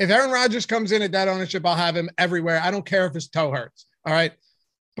shocked. If Aaron Rodgers comes in at that ownership, I'll have him everywhere. I don't care if his toe hurts. All right.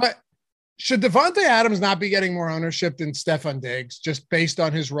 But should Devontae Adams not be getting more ownership than Stephon Diggs, just based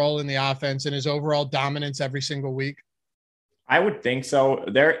on his role in the offense and his overall dominance every single week? I would think so.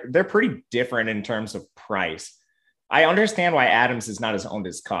 They're pretty different in terms of price. I understand why Adams is not as owned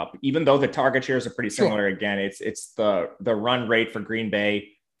as Kupp, even though the target shares are pretty similar. Sure. Again, it's the run rate for Green Bay.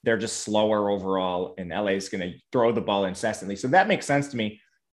 They're just slower overall, and LA is going to throw the ball incessantly. So that makes sense to me.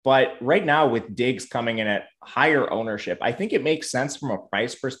 But right now with Diggs coming in at higher ownership, I think it makes sense from a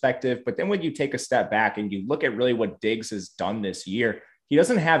price perspective. But then when you take a step back and you look at really what Diggs has done this year, he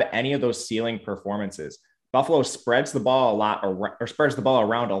doesn't have any of those ceiling performances. Buffalo spreads the ball a lot or spreads the ball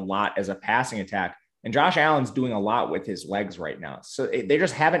around a lot as a passing attack. And Josh Allen's doing a lot with his legs right now. So they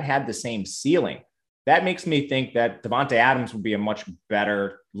just haven't had the same ceiling. That makes me think that Devontae Adams would be a much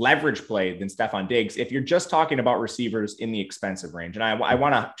better leverage play than Stephon Diggs if you're just talking about receivers in the expensive range. And I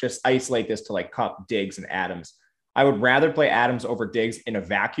want to just isolate this to like Kupp, Diggs, and Adams. I would rather play Adams over Diggs in a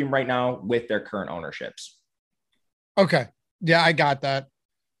vacuum right now with their current ownerships. Okay. Yeah, I got that.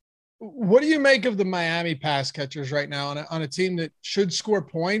 What do you make of the Miami pass catchers right now on a team that should score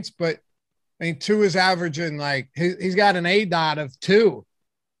points, but I mean, Tua is averaging he's got an ADOT of 2.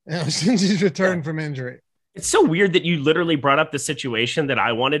 Since he's returned from injury. It's so weird that you literally brought up the situation that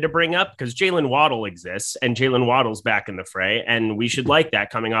I wanted to bring up because Jalen Waddle exists and Jalen Waddle's back in the fray. And we should like that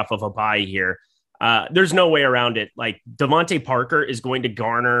coming off of a bye here. There's no way around it. Like Devontae Parker is going to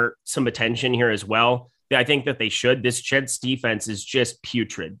garner some attention here as well. I think that they should. This Jets defense is just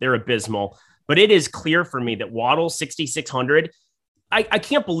putrid. They're abysmal, but it is clear for me that Waddle 6,600. I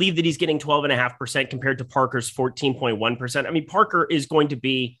can't believe that he's getting 12.5% compared to Parker's 14.1%. I mean, Parker is going to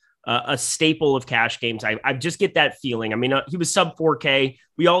be a staple of cash games. I just get that feeling. I mean, he was sub 4K.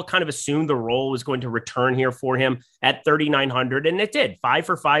 We all kind of assumed the role was going to return here for him at 3,900, and it did. 5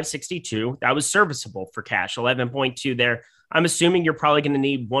 for 562. That was serviceable for cash. 11.2 there. I'm assuming you're probably going to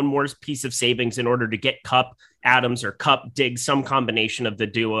need one more piece of savings in order to get Kupp, Adams, or Kupp, Diggs, some combination of the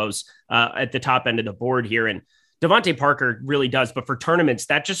duos at the top end of the board here. And Devontae Parker really does, but for tournaments,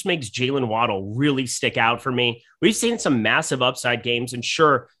 that just makes Jalen Waddle really stick out for me. We've seen some massive upside games, and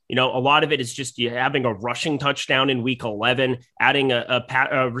sure, a lot of it is just you having a rushing touchdown in week 11, adding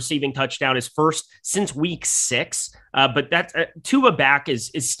a receiving touchdown is first since week 6. But that's Tua back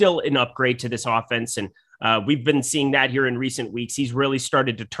is still an upgrade to this offense, and we've been seeing that here in recent weeks. He's really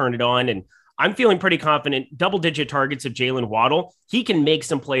started to turn it on, and I'm feeling pretty confident. Double-digit targets of Jalen Waddle. He can make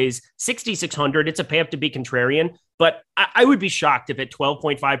some plays. 6,600. It's a pay up to be contrarian, but I would be shocked if at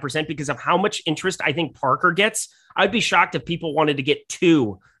 12.5% because of how much interest I think Parker gets. I'd be shocked if people wanted to get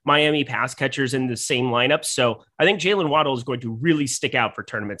 2 Miami pass catchers in the same lineup. So I think Jalen Waddle is going to really stick out for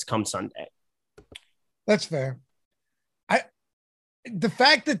tournaments come Sunday. That's fair. The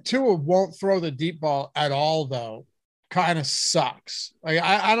fact that Tua won't throw the deep ball at all, though, kind of sucks. Like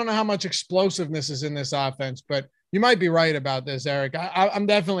I don't know how much explosiveness is in this offense, but you might be right about this, Eric. I'm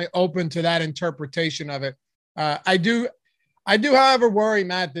definitely open to that interpretation of it. I do, however, worry,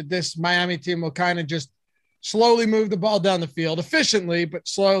 Matt, that this Miami team will kind of just slowly move the ball down the field efficiently, but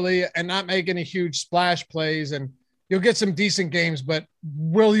slowly, and not make any huge splash plays. And you'll get some decent games, but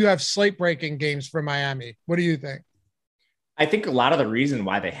will you have slate breaking games for Miami? What do you think? I think a lot of the reason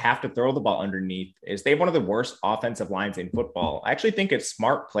why they have to throw the ball underneath is they have one of the worst offensive lines in football. I actually think it's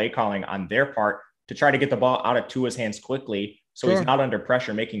smart play calling on their part to try to get the ball out of Tua's hands quickly so he's not under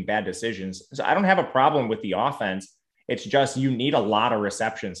pressure making bad decisions. So I don't have a problem with the offense. It's just you need a lot of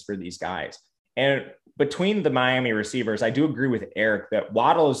receptions for these guys. And between the Miami receivers, I do agree with Eric that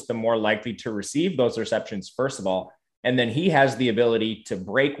Waddle is the more likely to receive those receptions, first of all. And then he has the ability to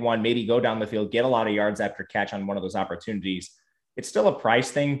break one, maybe go down the field, get a lot of yards after catch on one of those opportunities. It's still a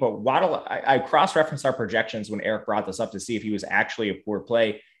price thing, but Waddle, I cross-referenced our projections when Eric brought this up to see if he was actually a poor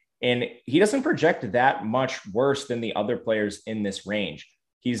play. And he doesn't project that much worse than the other players in this range.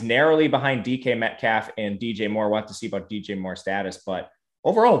 He's narrowly behind DK Metcalf and DJ Moore. We'll have to see about DJ Moore's status, but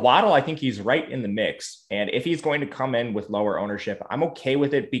overall, Waddle, I think he's right in the mix. And if he's going to come in with lower ownership, I'm okay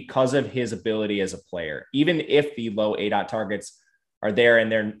with it because of his ability as a player. Even if the low ADOT targets are there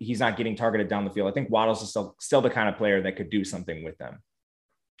and he's not getting targeted down the field, I think Waddle's still the kind of player that could do something with them.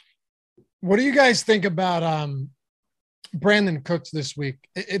 What do you guys think about Brandon Cooks this week?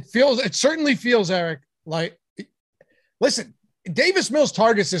 It certainly feels, Eric, like, listen, Davis Mills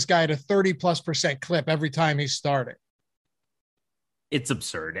targets this guy at a 30+% clip every time he's starting. It's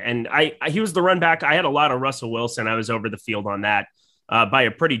absurd. And he was the run back. I had a lot of Russell Wilson. I was over the field on that by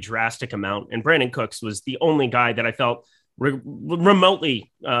a pretty drastic amount. And Brandon Cooks was the only guy that I felt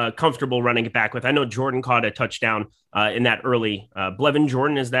remotely comfortable running it back with. I know Jordan caught a touchdown in that early. Blevin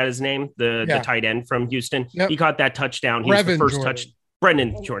Jordan, is that his name? The tight end from Houston. Yep. He caught that touchdown. He was the first touch.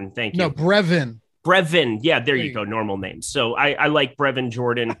 Brendan Jordan. Thank you. No, Brevin. Yeah, there you go. Normal names. So I like Brevin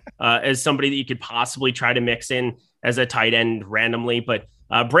Jordan as somebody that you could possibly try to mix in as a tight end randomly. But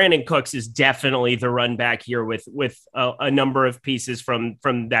Brandon Cooks is definitely the run back here with a number of pieces from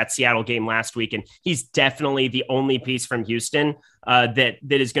that Seattle game last week. And he's definitely the only piece from Houston that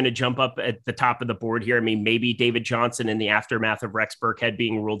is going to jump up at the top of the board here. I mean, maybe David Johnson in the aftermath of Rex Burkhead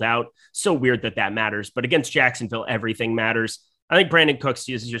being ruled out. So weird that matters. But against Jacksonville, everything matters. I think Brandon Cooks,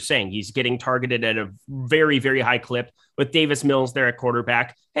 as you're saying, he's getting targeted at a very, very high clip with Davis Mills there at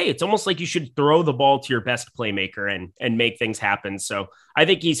quarterback. Hey, it's almost like you should throw the ball to your best playmaker and make things happen. So I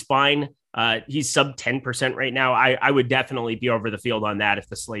think he's fine. He's sub 10% right now. I would definitely be over the field on that if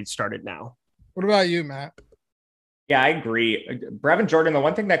the slate started now. What about you, Matt? Yeah, I agree. Brevin Jordan, the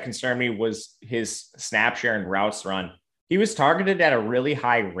one thing that concerned me was his snap share and routes run. He was targeted at a really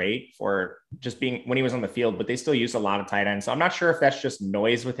high rate for just being when he was on the field, but they still use a lot of tight ends. So I'm not sure if that's just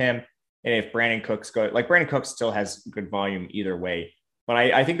noise with him. And if Brandon Cooks Brandon Cooks still has good volume either way. But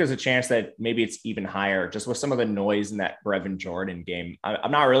I think there's a chance that maybe it's even higher just with some of the noise in that Brevin Jordan game.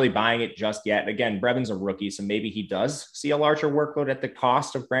 I'm not really buying it just yet. Again, Brevin's a rookie, so maybe he does see a larger workload at the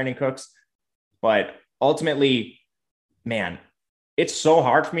cost of Brandon Cooks. But ultimately, man, it's so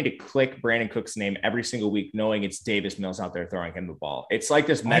hard for me to click Brandon Cooks' name every single week, knowing it's Davis Mills out there throwing him the ball. It's like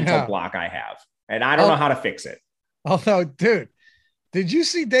this mental block I have, and I don't know how to fix it. Although, dude, did you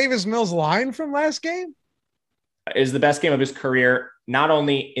see Davis Mills' line from last game? Is the best game of his career, not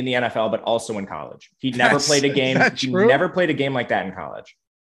only in the NFL, but also in college. He never played a game. Never played a game like that in college.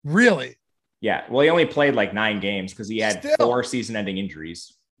 Really? Yeah. Well, he only played like 9 games because he had 4 season-ending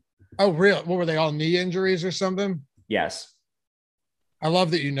injuries. Oh, real? What were they, all knee injuries or something? Yes. I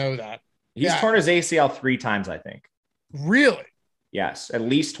love that you know that. He's torn his ACL 3 times, I think. Really? Yes, at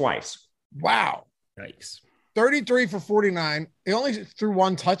least twice. Wow. Yikes. 33 for 49. He only threw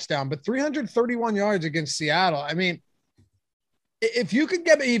 1 touchdown, but 331 yards against Seattle. I mean, if you could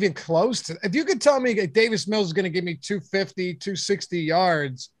get even close to, if you could tell me Davis Mills is going to give me 250, 260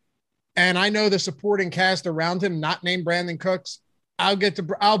 yards, and I know the supporting cast around him, not named Brandon Cooks,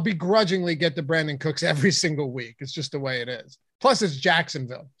 I'll begrudgingly get to Brandon Cooks every single week. It's just the way it is. Plus it's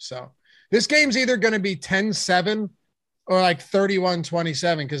Jacksonville. So this game's either going to be 10-7 or like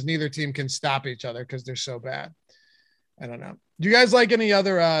 31-27 because neither team can stop each other because they're so bad. I don't know. Do you guys like any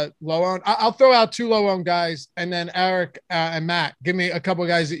other low owned? I'll throw out 2 low owned guys, and then Eric and Matt, give me a couple of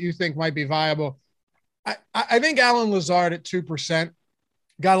guys that you think might be viable. I think Alan Lazard at 2%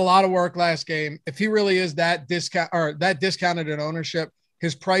 got a lot of work last game. If he really is that discounted in ownership,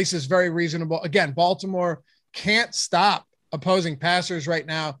 his price is very reasonable. Again, Baltimore can't stop opposing passers right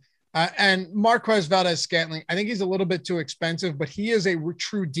now. And Marquez Valdez-Scantling, I think he's a little bit too expensive, but he is a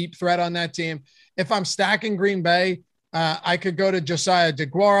true deep threat on that team. If I'm stacking Green Bay, I could go to Josiah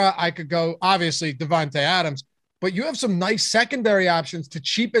DeGuara. I could go, obviously, Devontae Adams. But you have some nice secondary options to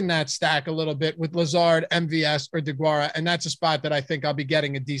cheapen that stack a little bit with Lazard, MVS, or DeGuara, and that's a spot that I think I'll be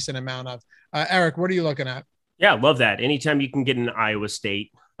getting a decent amount of. Eric, what are you looking at? Yeah, love that. Anytime you can get an Iowa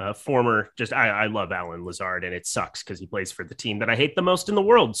State I love Alan Lazard, and it sucks because he plays for the team that I hate the most in the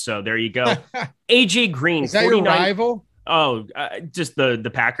world. So there you go. AJ Green. Is that 49, your rival? Oh, just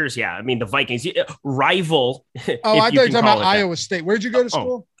the Packers. Yeah. I mean, the Vikings rival. Oh, I thought you were talking about Iowa State. Where'd you go to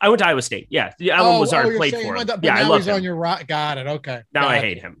school? I went to Iowa State. Yeah. Alan Lazard played for him. Yeah, I love him. On your got it. Okay. Now I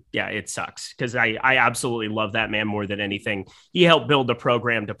hate him. Yeah. It sucks because I absolutely love that man more than anything. He helped build a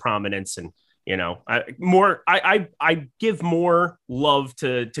program to prominence, and I give more love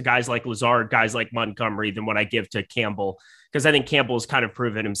to guys like Lazard, guys like Montgomery than what I give to Campbell, because I think Campbell has kind of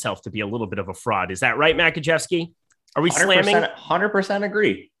proven himself to be a little bit of a fraud. Is that right, Makachevsky? Are we 100%, slamming? 100%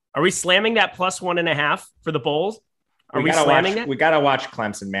 agree. Are we slamming that +1.5 for the Bulls? Are we slamming that? We got to watch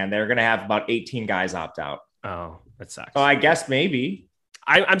Clemson, man. They're going to have about 18 guys opt out. Oh, that sucks. So I guess maybe.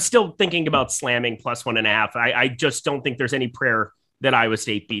 I'm still thinking about slamming +1.5. I just don't think there's any prayer that Iowa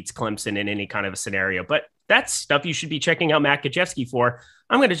State beats Clemson in any kind of a scenario. But that's stuff you should be checking out Matt Gajewski for.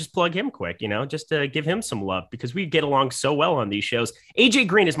 I'm going to just plug him quick, just to give him some love because we get along so well on these shows. AJ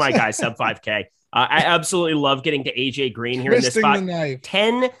Green is my guy, sub 5K. I absolutely love getting to AJ Green here in this spot.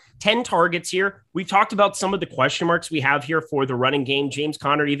 10 targets here. We've talked about some of the question marks we have here for the running game. James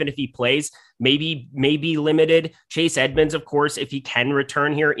Conner, even if he plays, maybe limited. Chase Edmonds, of course, if he can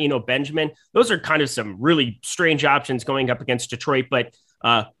return here. Benjamin. Those are kind of some really strange options going up against Detroit, but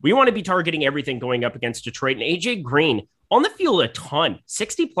we want to be targeting everything going up against Detroit. And AJ Green on the field a ton,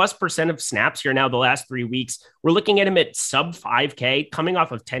 60+% of snaps here now the last 3 weeks. We're looking at him at sub 5K, coming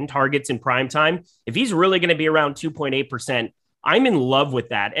off of 10 targets in prime time. If he's really going to be around 2.8%, I'm in love with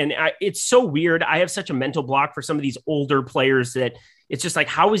that. And it's so weird. I have such a mental block for some of these older players that it's just like,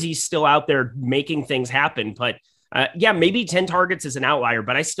 how is he still out there making things happen? But maybe 10 targets is an outlier,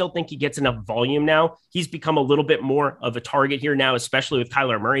 but I still think he gets enough volume now. He's become a little bit more of a target here now, especially with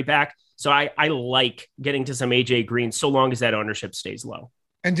Kyler Murray back. So I like getting to some AJ Green so long as that ownership stays low.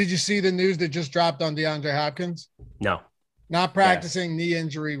 And did you see the news that just dropped on DeAndre Hopkins? No. Not practicing, knee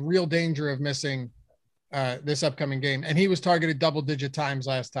injury, real danger of missing this upcoming game. And he was targeted double-digit times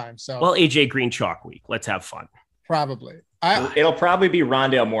last time. So, well, AJ Green chalk week. Let's have fun. Probably. It'll probably be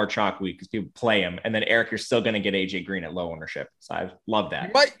Rondale Moore chalk week because people play him. And then, Eric, you're still going to get AJ Green at low ownership. So I love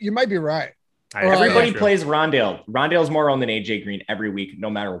that. You might be right. Everybody plays Rondale. Rondale's more owned than AJ Green every week,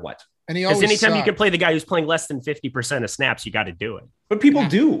 no matter what. And he always anytime you can play the guy who's playing less than 50% of snaps, you got to do it. But people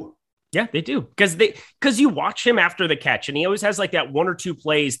do. Yeah, they do. Because you watch him after the catch, and he always has like that 1 or 2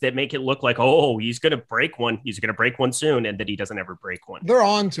 plays that make it look like, oh, he's going to break one. He's going to break one soon, and that he doesn't ever break one. They're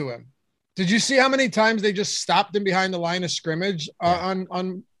on to him. Did you see how many times they just stopped him behind the line of scrimmage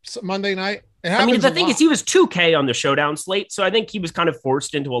on Monday night? I mean, the thing is, he was 2K on the showdown slate, so I think he was kind of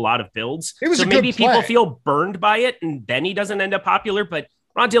forced into a lot of builds. So maybe people feel burned by it, and then he doesn't end up popular. But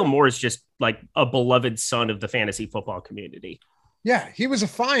Rondale Moore is just like a beloved son of the fantasy football community. Yeah, he was a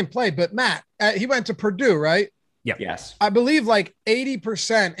fine play. But Matt, he went to Purdue, right? Yeah. Yes. I believe like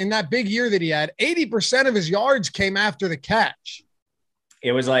 80% in that big year that he had, 80% of his yards came after the catch.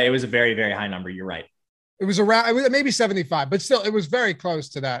 It was a very, very high number. You're right. It was maybe 75, but still it was very close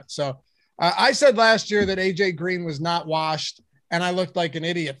to that. So I said last year that AJ Green was not washed, and I looked like an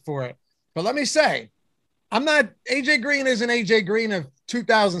idiot for it. But let me say, AJ Green isn't AJ Green of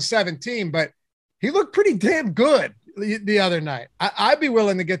 2017, but he looked pretty damn good. the other night. I'd be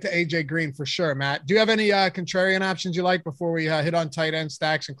willing to get to AJ Green for sure, Matt. Do you have any contrarian options you like before we hit on tight end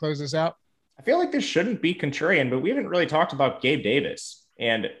stacks and close this out? I feel like this shouldn't be contrarian, but we haven't really talked about Gabe Davis.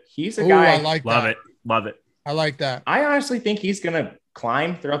 And he's a guy. I like Love that. Love it. I like that. I honestly think he's going to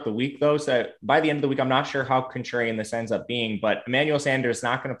climb throughout the week, though. So by the end of the week, I'm not sure how contrarian this ends up being, but Emmanuel Sanders is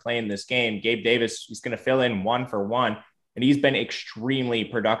not going to play in this game. Gabe Davis is going to fill in 1-for-1, and he's been extremely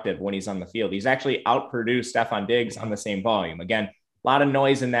productive when he's on the field. He's actually outproduced Stephon Diggs on the same volume. Again, a lot of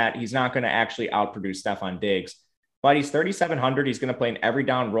noise in that. He's not going to actually outproduce Stephon Diggs, but he's 3,700. He's going to play an every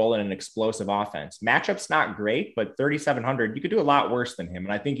down role in an explosive offense. Matchup's not great, but 3,700, you could do a lot worse than him.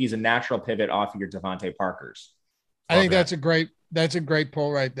 And I think he's a natural pivot off of your Devontae Parkers. I think that's a great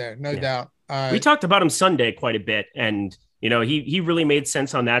pull right there. No doubt. We talked about him Sunday quite a bit. And, he really made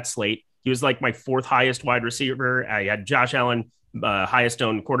sense on that slate. He was like my fourth highest wide receiver. I had Josh Allen, highest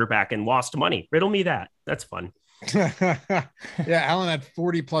owned quarterback, and lost money. Riddle me that. That's fun. Yeah. Allen had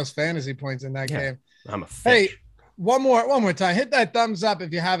 40 plus fantasy points in that game. I'm a fish. Hey, one more time. Hit that thumbs up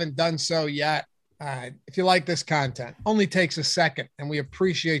if you haven't done so yet. If you like this content, only takes a second, and we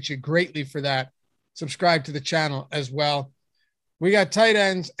appreciate you greatly for that. Subscribe to the channel as well. We got tight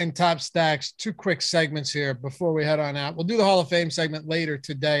ends and top stacks. 2 quick segments here before we head on out. We'll do the Hall of Fame segment later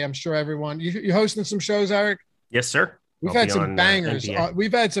today. I'm sure everyone, you hosting some shows, Eric? Yes, sir. We've had some bangers.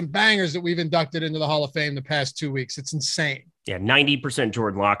 We've had some bangers that we've inducted into the Hall of Fame the past 2 weeks. It's insane. Yeah, 90%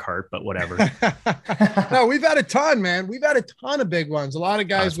 Jordan Lockhart, but whatever. No, we've had a ton, man. We've had a ton of big ones. A lot of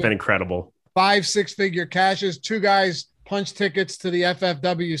guys. It's been incredible. 5-6 figure cashes. 2 guys punch tickets to the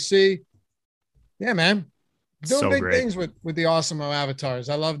FFWC. Yeah, man. Doing so big things with the Awesemo avatars.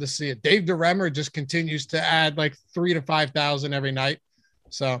 I love to see it. Dave DeRemer just continues to add like 3,000 to 5,000 every night.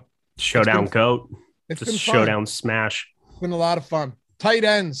 So showdown goat. It's just been showdown smash. It's been a lot of fun. Tight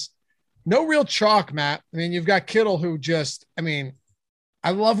ends. No real chalk, Matt. I mean, you've got Kittle who I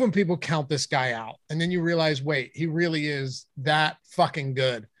love when people count this guy out and then you realize, wait, he really is that fucking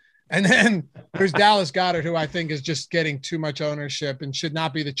good. And then there's Dallas Goedert, who I think is just getting too much ownership and should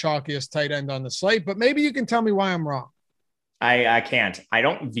not be the chalkiest tight end on the slate. But maybe you can tell me why I'm wrong. I can't. I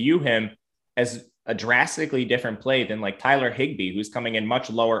don't view him as a drastically different play than like Tyler Higbee, who's coming in much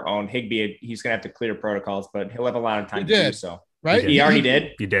lower owned. Higbee, he's going to have to clear protocols, but he'll have a lot of time to do so. Right? He already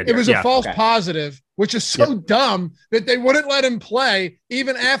did? He did. It was a false positive, which is so dumb that they wouldn't let him play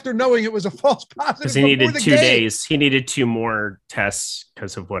even after knowing it was a false positive. Because he needed 2 days. He needed 2 more tests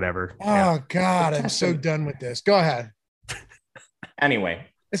because of whatever. Oh, God. I'm so done with this. Go ahead. Anyway.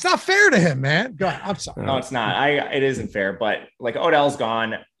 It's not fair to him, man. Go ahead. I'm sorry. No, it's not. It isn't fair. But like Odell's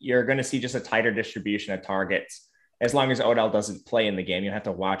gone, you're going to see just a tighter distribution of targets. As long as Odell doesn't play in the game, you have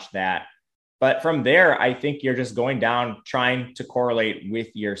to watch that. But from there, I think you're just going down, trying to correlate with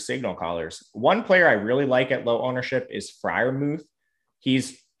your signal callers. One player I really like at low ownership is Freiermuth.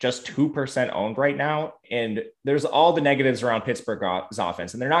 He's just 2% owned right now. And there's all the negatives around Pittsburgh's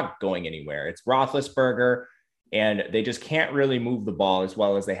offense, and they're not going anywhere. It's Roethlisberger, and they just can't really move the ball as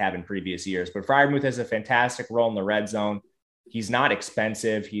well as they have in previous years. But Freiermuth has a fantastic role in the red zone. He's not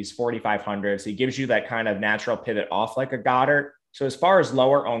expensive. He's 4,500. So he gives you that kind of natural pivot off like a Goddard. So as far as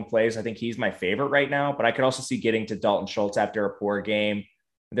lower owned plays, I think he's my favorite right now, but I could also see getting to Dalton Schultz after a poor game.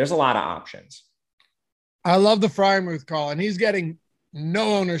 There's a lot of options. I love the Freiermuth call, and he's getting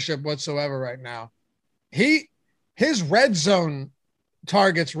no ownership whatsoever right now. His red zone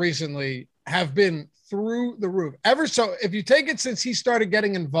targets recently have been through the roof. So if you take it since he started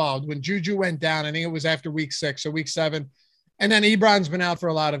getting involved, when Juju went down, I think it was after week 6 or week 7, and then Ebron's been out for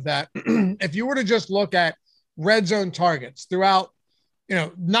a lot of that. If you were to just look at red zone targets throughout,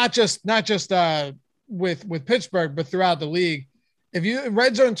 not just with Pittsburgh, but throughout the league. If you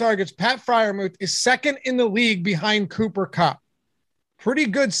red zone targets, Pat Freiermuth is second in the league behind Cooper Kupp. Pretty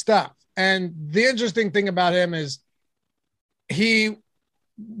good stuff. And the interesting thing about him is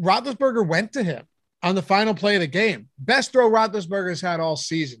Roethlisberger went to him on the final play of the game. Best throw Roethlisberger's had all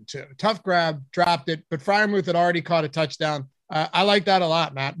season too. Tough grab, dropped it, but Freiermuth had already caught a touchdown. I like that a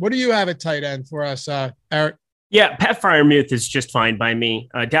lot, Matt. What do you have at tight end for us, Eric? Yeah, Pat Freiermuth is just fine by me.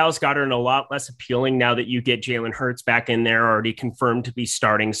 Dallas Goedert a lot less appealing now that you get Jalen Hurts back in there, already confirmed to be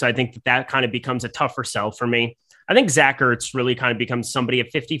starting. So I think that kind of becomes a tougher sell for me. I think Zach Ertz really kind of becomes somebody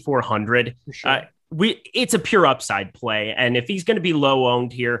at 5,400. Sure. It's a pure upside play. And if he's going to be low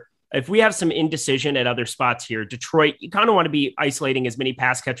owned here, if we have some indecision at other spots here, Detroit, you kind of want to be isolating as many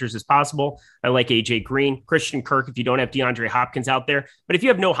pass catchers as possible. I like AJ Green, Christian Kirk, if you don't have DeAndre Hopkins out there. But if you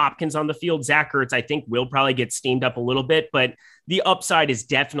have no Hopkins on the field, Zach Ertz, I think, will probably get steamed up a little bit. But the upside is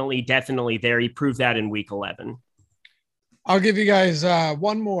definitely there. He proved that in week 11. I'll give you guys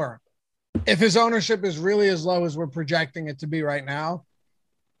one more. if his ownership is really as low as we're projecting it to be right now,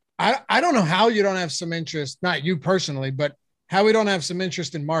 I don't know how you don't have some interest, not you personally, but how we don't have some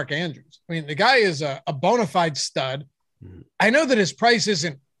interest in Mark Andrews. I mean, the guy is a bona fide stud. I know that his price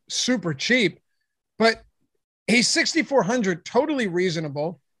isn't super cheap, but he's 6,400, totally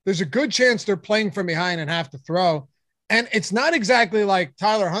reasonable. There's a good chance they're playing from behind and have to throw. And it's not exactly like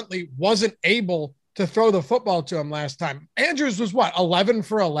Tyler Huntley wasn't able to throw the football to him last time. Andrews was what, 11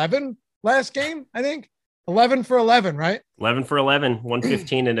 for 11 last game, I think? 11 for 11, right? 11 for 11,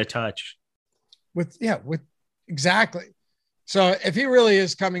 115 and a touch. With exactly. So if he really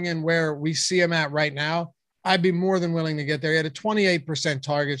is coming in where we see him at right now, I'd be more than willing to get there. He had a 28%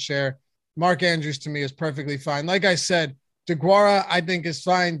 target share. Mark Andrews to me is perfectly fine. Like I said, DeGuara, I think, is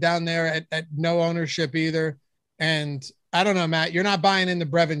fine down there at no ownership either. And I don't know, Matt, you're not buying into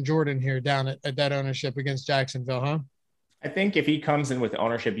Brevin Jordan here down at that ownership against Jacksonville, huh? I think if he comes in with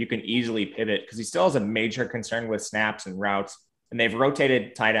ownership, you can easily pivot because he still has a major concern with snaps and routes. And they've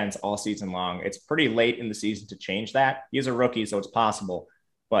rotated tight ends all season long. It's pretty late in the season to change that. He's a rookie, so it's possible.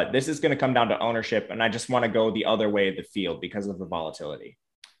 But this is going to come down to ownership. And I just want to go the other way of the field because of the volatility.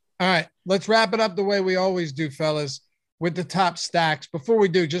 All right, let's wrap it up the way we always do, fellas, with the top stacks. Before we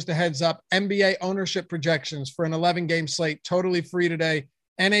do, just a heads up, NBA ownership projections for an 11-game slate, totally free today.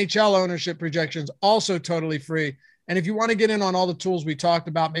 NHL ownership projections, also totally free. And if you want to get in on all the tools we talked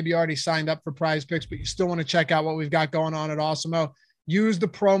about, maybe you already signed up for Prize Picks, but you still want to check out what we've got going on at Awesemo, use the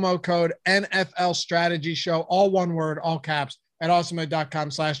promo code NFL Strategy Show, all one word, all caps, at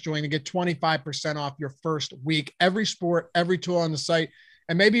awesemo.com/join to get 25% off your first week. Every sport, every tool on the site.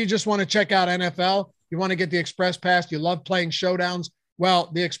 And maybe you just want to check out NFL. You want to get the Express Pass. You love playing showdowns. Well,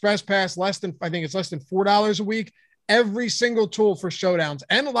 the Express Pass, I think it's less than $4 a week. Every single tool for showdowns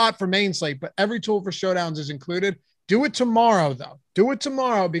and a lot for main slate, but every tool for showdowns is included. Do it tomorrow, though. Do it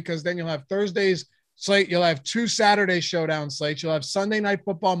tomorrow because then you'll have Thursday's slate. You'll have 2 Saturday showdown slates. You'll have Sunday night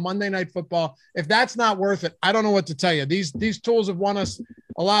football, Monday night football. If that's not worth it, I don't know what to tell you. These tools have won us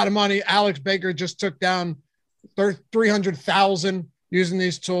a lot of money. Alex Baker just took down 300,000 using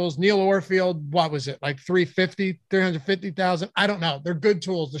these tools. Neil Orfield, what was it? Like 350,000. I don't know. They're good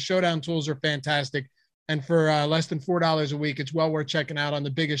tools. The showdown tools are fantastic. And for less than $4 a week, it's well worth checking out on the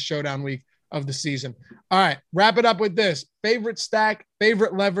biggest showdown week of the season. All right, wrap it up with this. Favorite stack,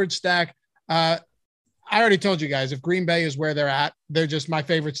 favorite leverage stack. I already told you guys, if Green Bay is where they're at, they're just my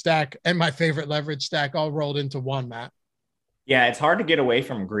favorite stack and my favorite leverage stack all rolled into one, Matt. Yeah, it's hard to get away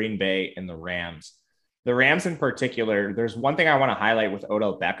from Green Bay and the Rams. The Rams in particular, there's one thing I want to highlight with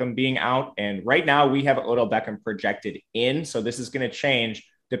Odell Beckham being out. And right now we have Odell Beckham projected in. So this is going to change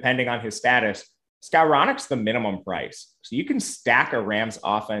depending on his status. Skowronek's the minimum price. So you can stack a Rams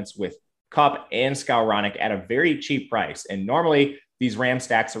offense with Kupp and Skowronek at a very cheap price. And normally these Ram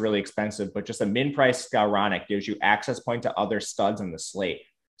stacks are really expensive, but just a min price Skowronek gives you access point to other studs in the slate.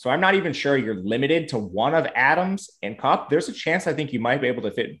 So I'm not even sure you're limited to one of Adams and Kupp. There's a chance I think you might be able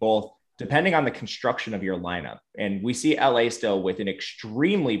to fit both depending on the construction of your lineup. And we see LA still with an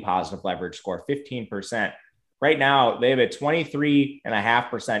extremely positive leverage score, 15%. Right now, they have a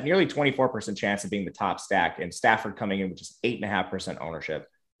 23.5%, nearly 24% chance of being the top stack, and Stafford coming in with just 8.5% ownership.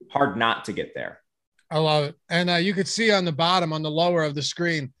 Hard not to get there. I love it. And you could see on the bottom, on the lower of the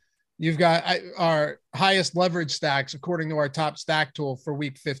screen, you've got our highest leverage stacks according to our top stack tool for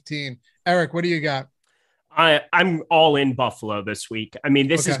week 15. Eric, what do you got? I'm all in Buffalo this week. I mean,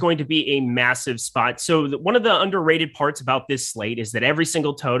 this is going to be a massive spot. So one of the underrated parts about this slate is that every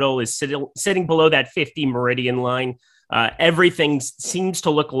single total is sitting below that 50 meridian line. Everything seems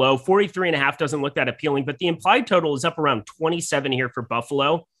to look low. 43.5 doesn't look that appealing, but the implied total is up around 27 here for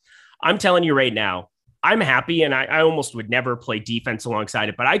Buffalo. I'm telling you right now, I'm happy, and I almost would never play defense alongside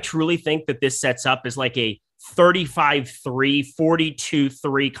it, but I truly think that this sets up as like a 35-3,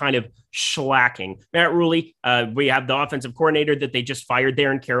 42-3 kind of shellacking. Matt Ruley, we have the offensive coordinator that they just fired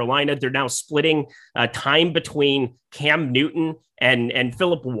there in Carolina. They're now splitting time between Cam Newton and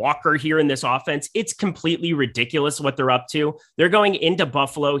Phillip Walker here in this offense. It's completely ridiculous what they're up to. They're going into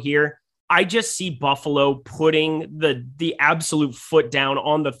Buffalo here. I just see Buffalo putting the absolute foot down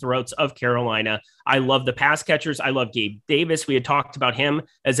on the throats of Carolina. I love the pass catchers. I love Gabe Davis. We had talked about him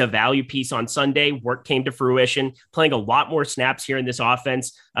as a value piece on Sunday. Work came to fruition, playing a lot more snaps here in this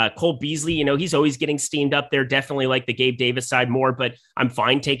offense. Cole Beasley, he's always getting steamed up there. Definitely like the Gabe Davis side more, but I'm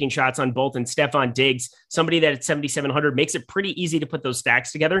fine taking shots on both. And Stephon Diggs, somebody that at 7,700 makes it pretty easy to put those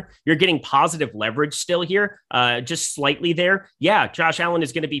stacks together. You're getting positive leverage still here, just slightly there. Yeah, Josh Allen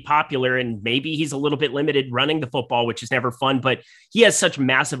is going to be popular, and maybe he's a little bit limited running the football, which is never fun, but he has such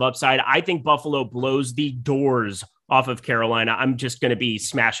massive upside. I think Buffalo blows the doors off of Carolina. I'm just going to be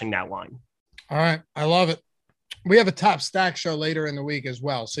smashing that line. All right. I love it. We have a top stack show later in the week as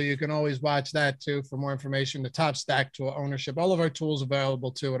well. So you can always watch that too for more information. The top stack tool ownership, all of our tools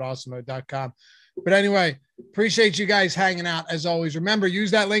available too at awesomemode.com. But anyway, appreciate you guys hanging out as always. Remember,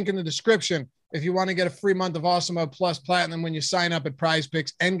 use that link in the description if you want to get a free month of Awesome Mode Plus Platinum when you sign up at Prize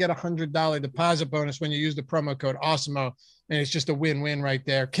Picks, and get $100 deposit bonus when you use the promo code AwesomeMode. And it's just a win-win right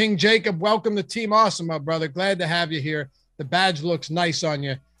there. King Jacob, welcome to Team Awesome Mode, brother. Glad to have you here. The badge looks nice on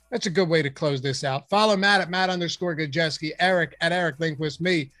you. That's a good way to close this out. Follow Matt at Matt_Gajeski, Eric at Eric Lindquist,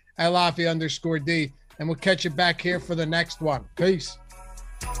 me at Laffy_D, and we'll catch you back here for the next one. Peace.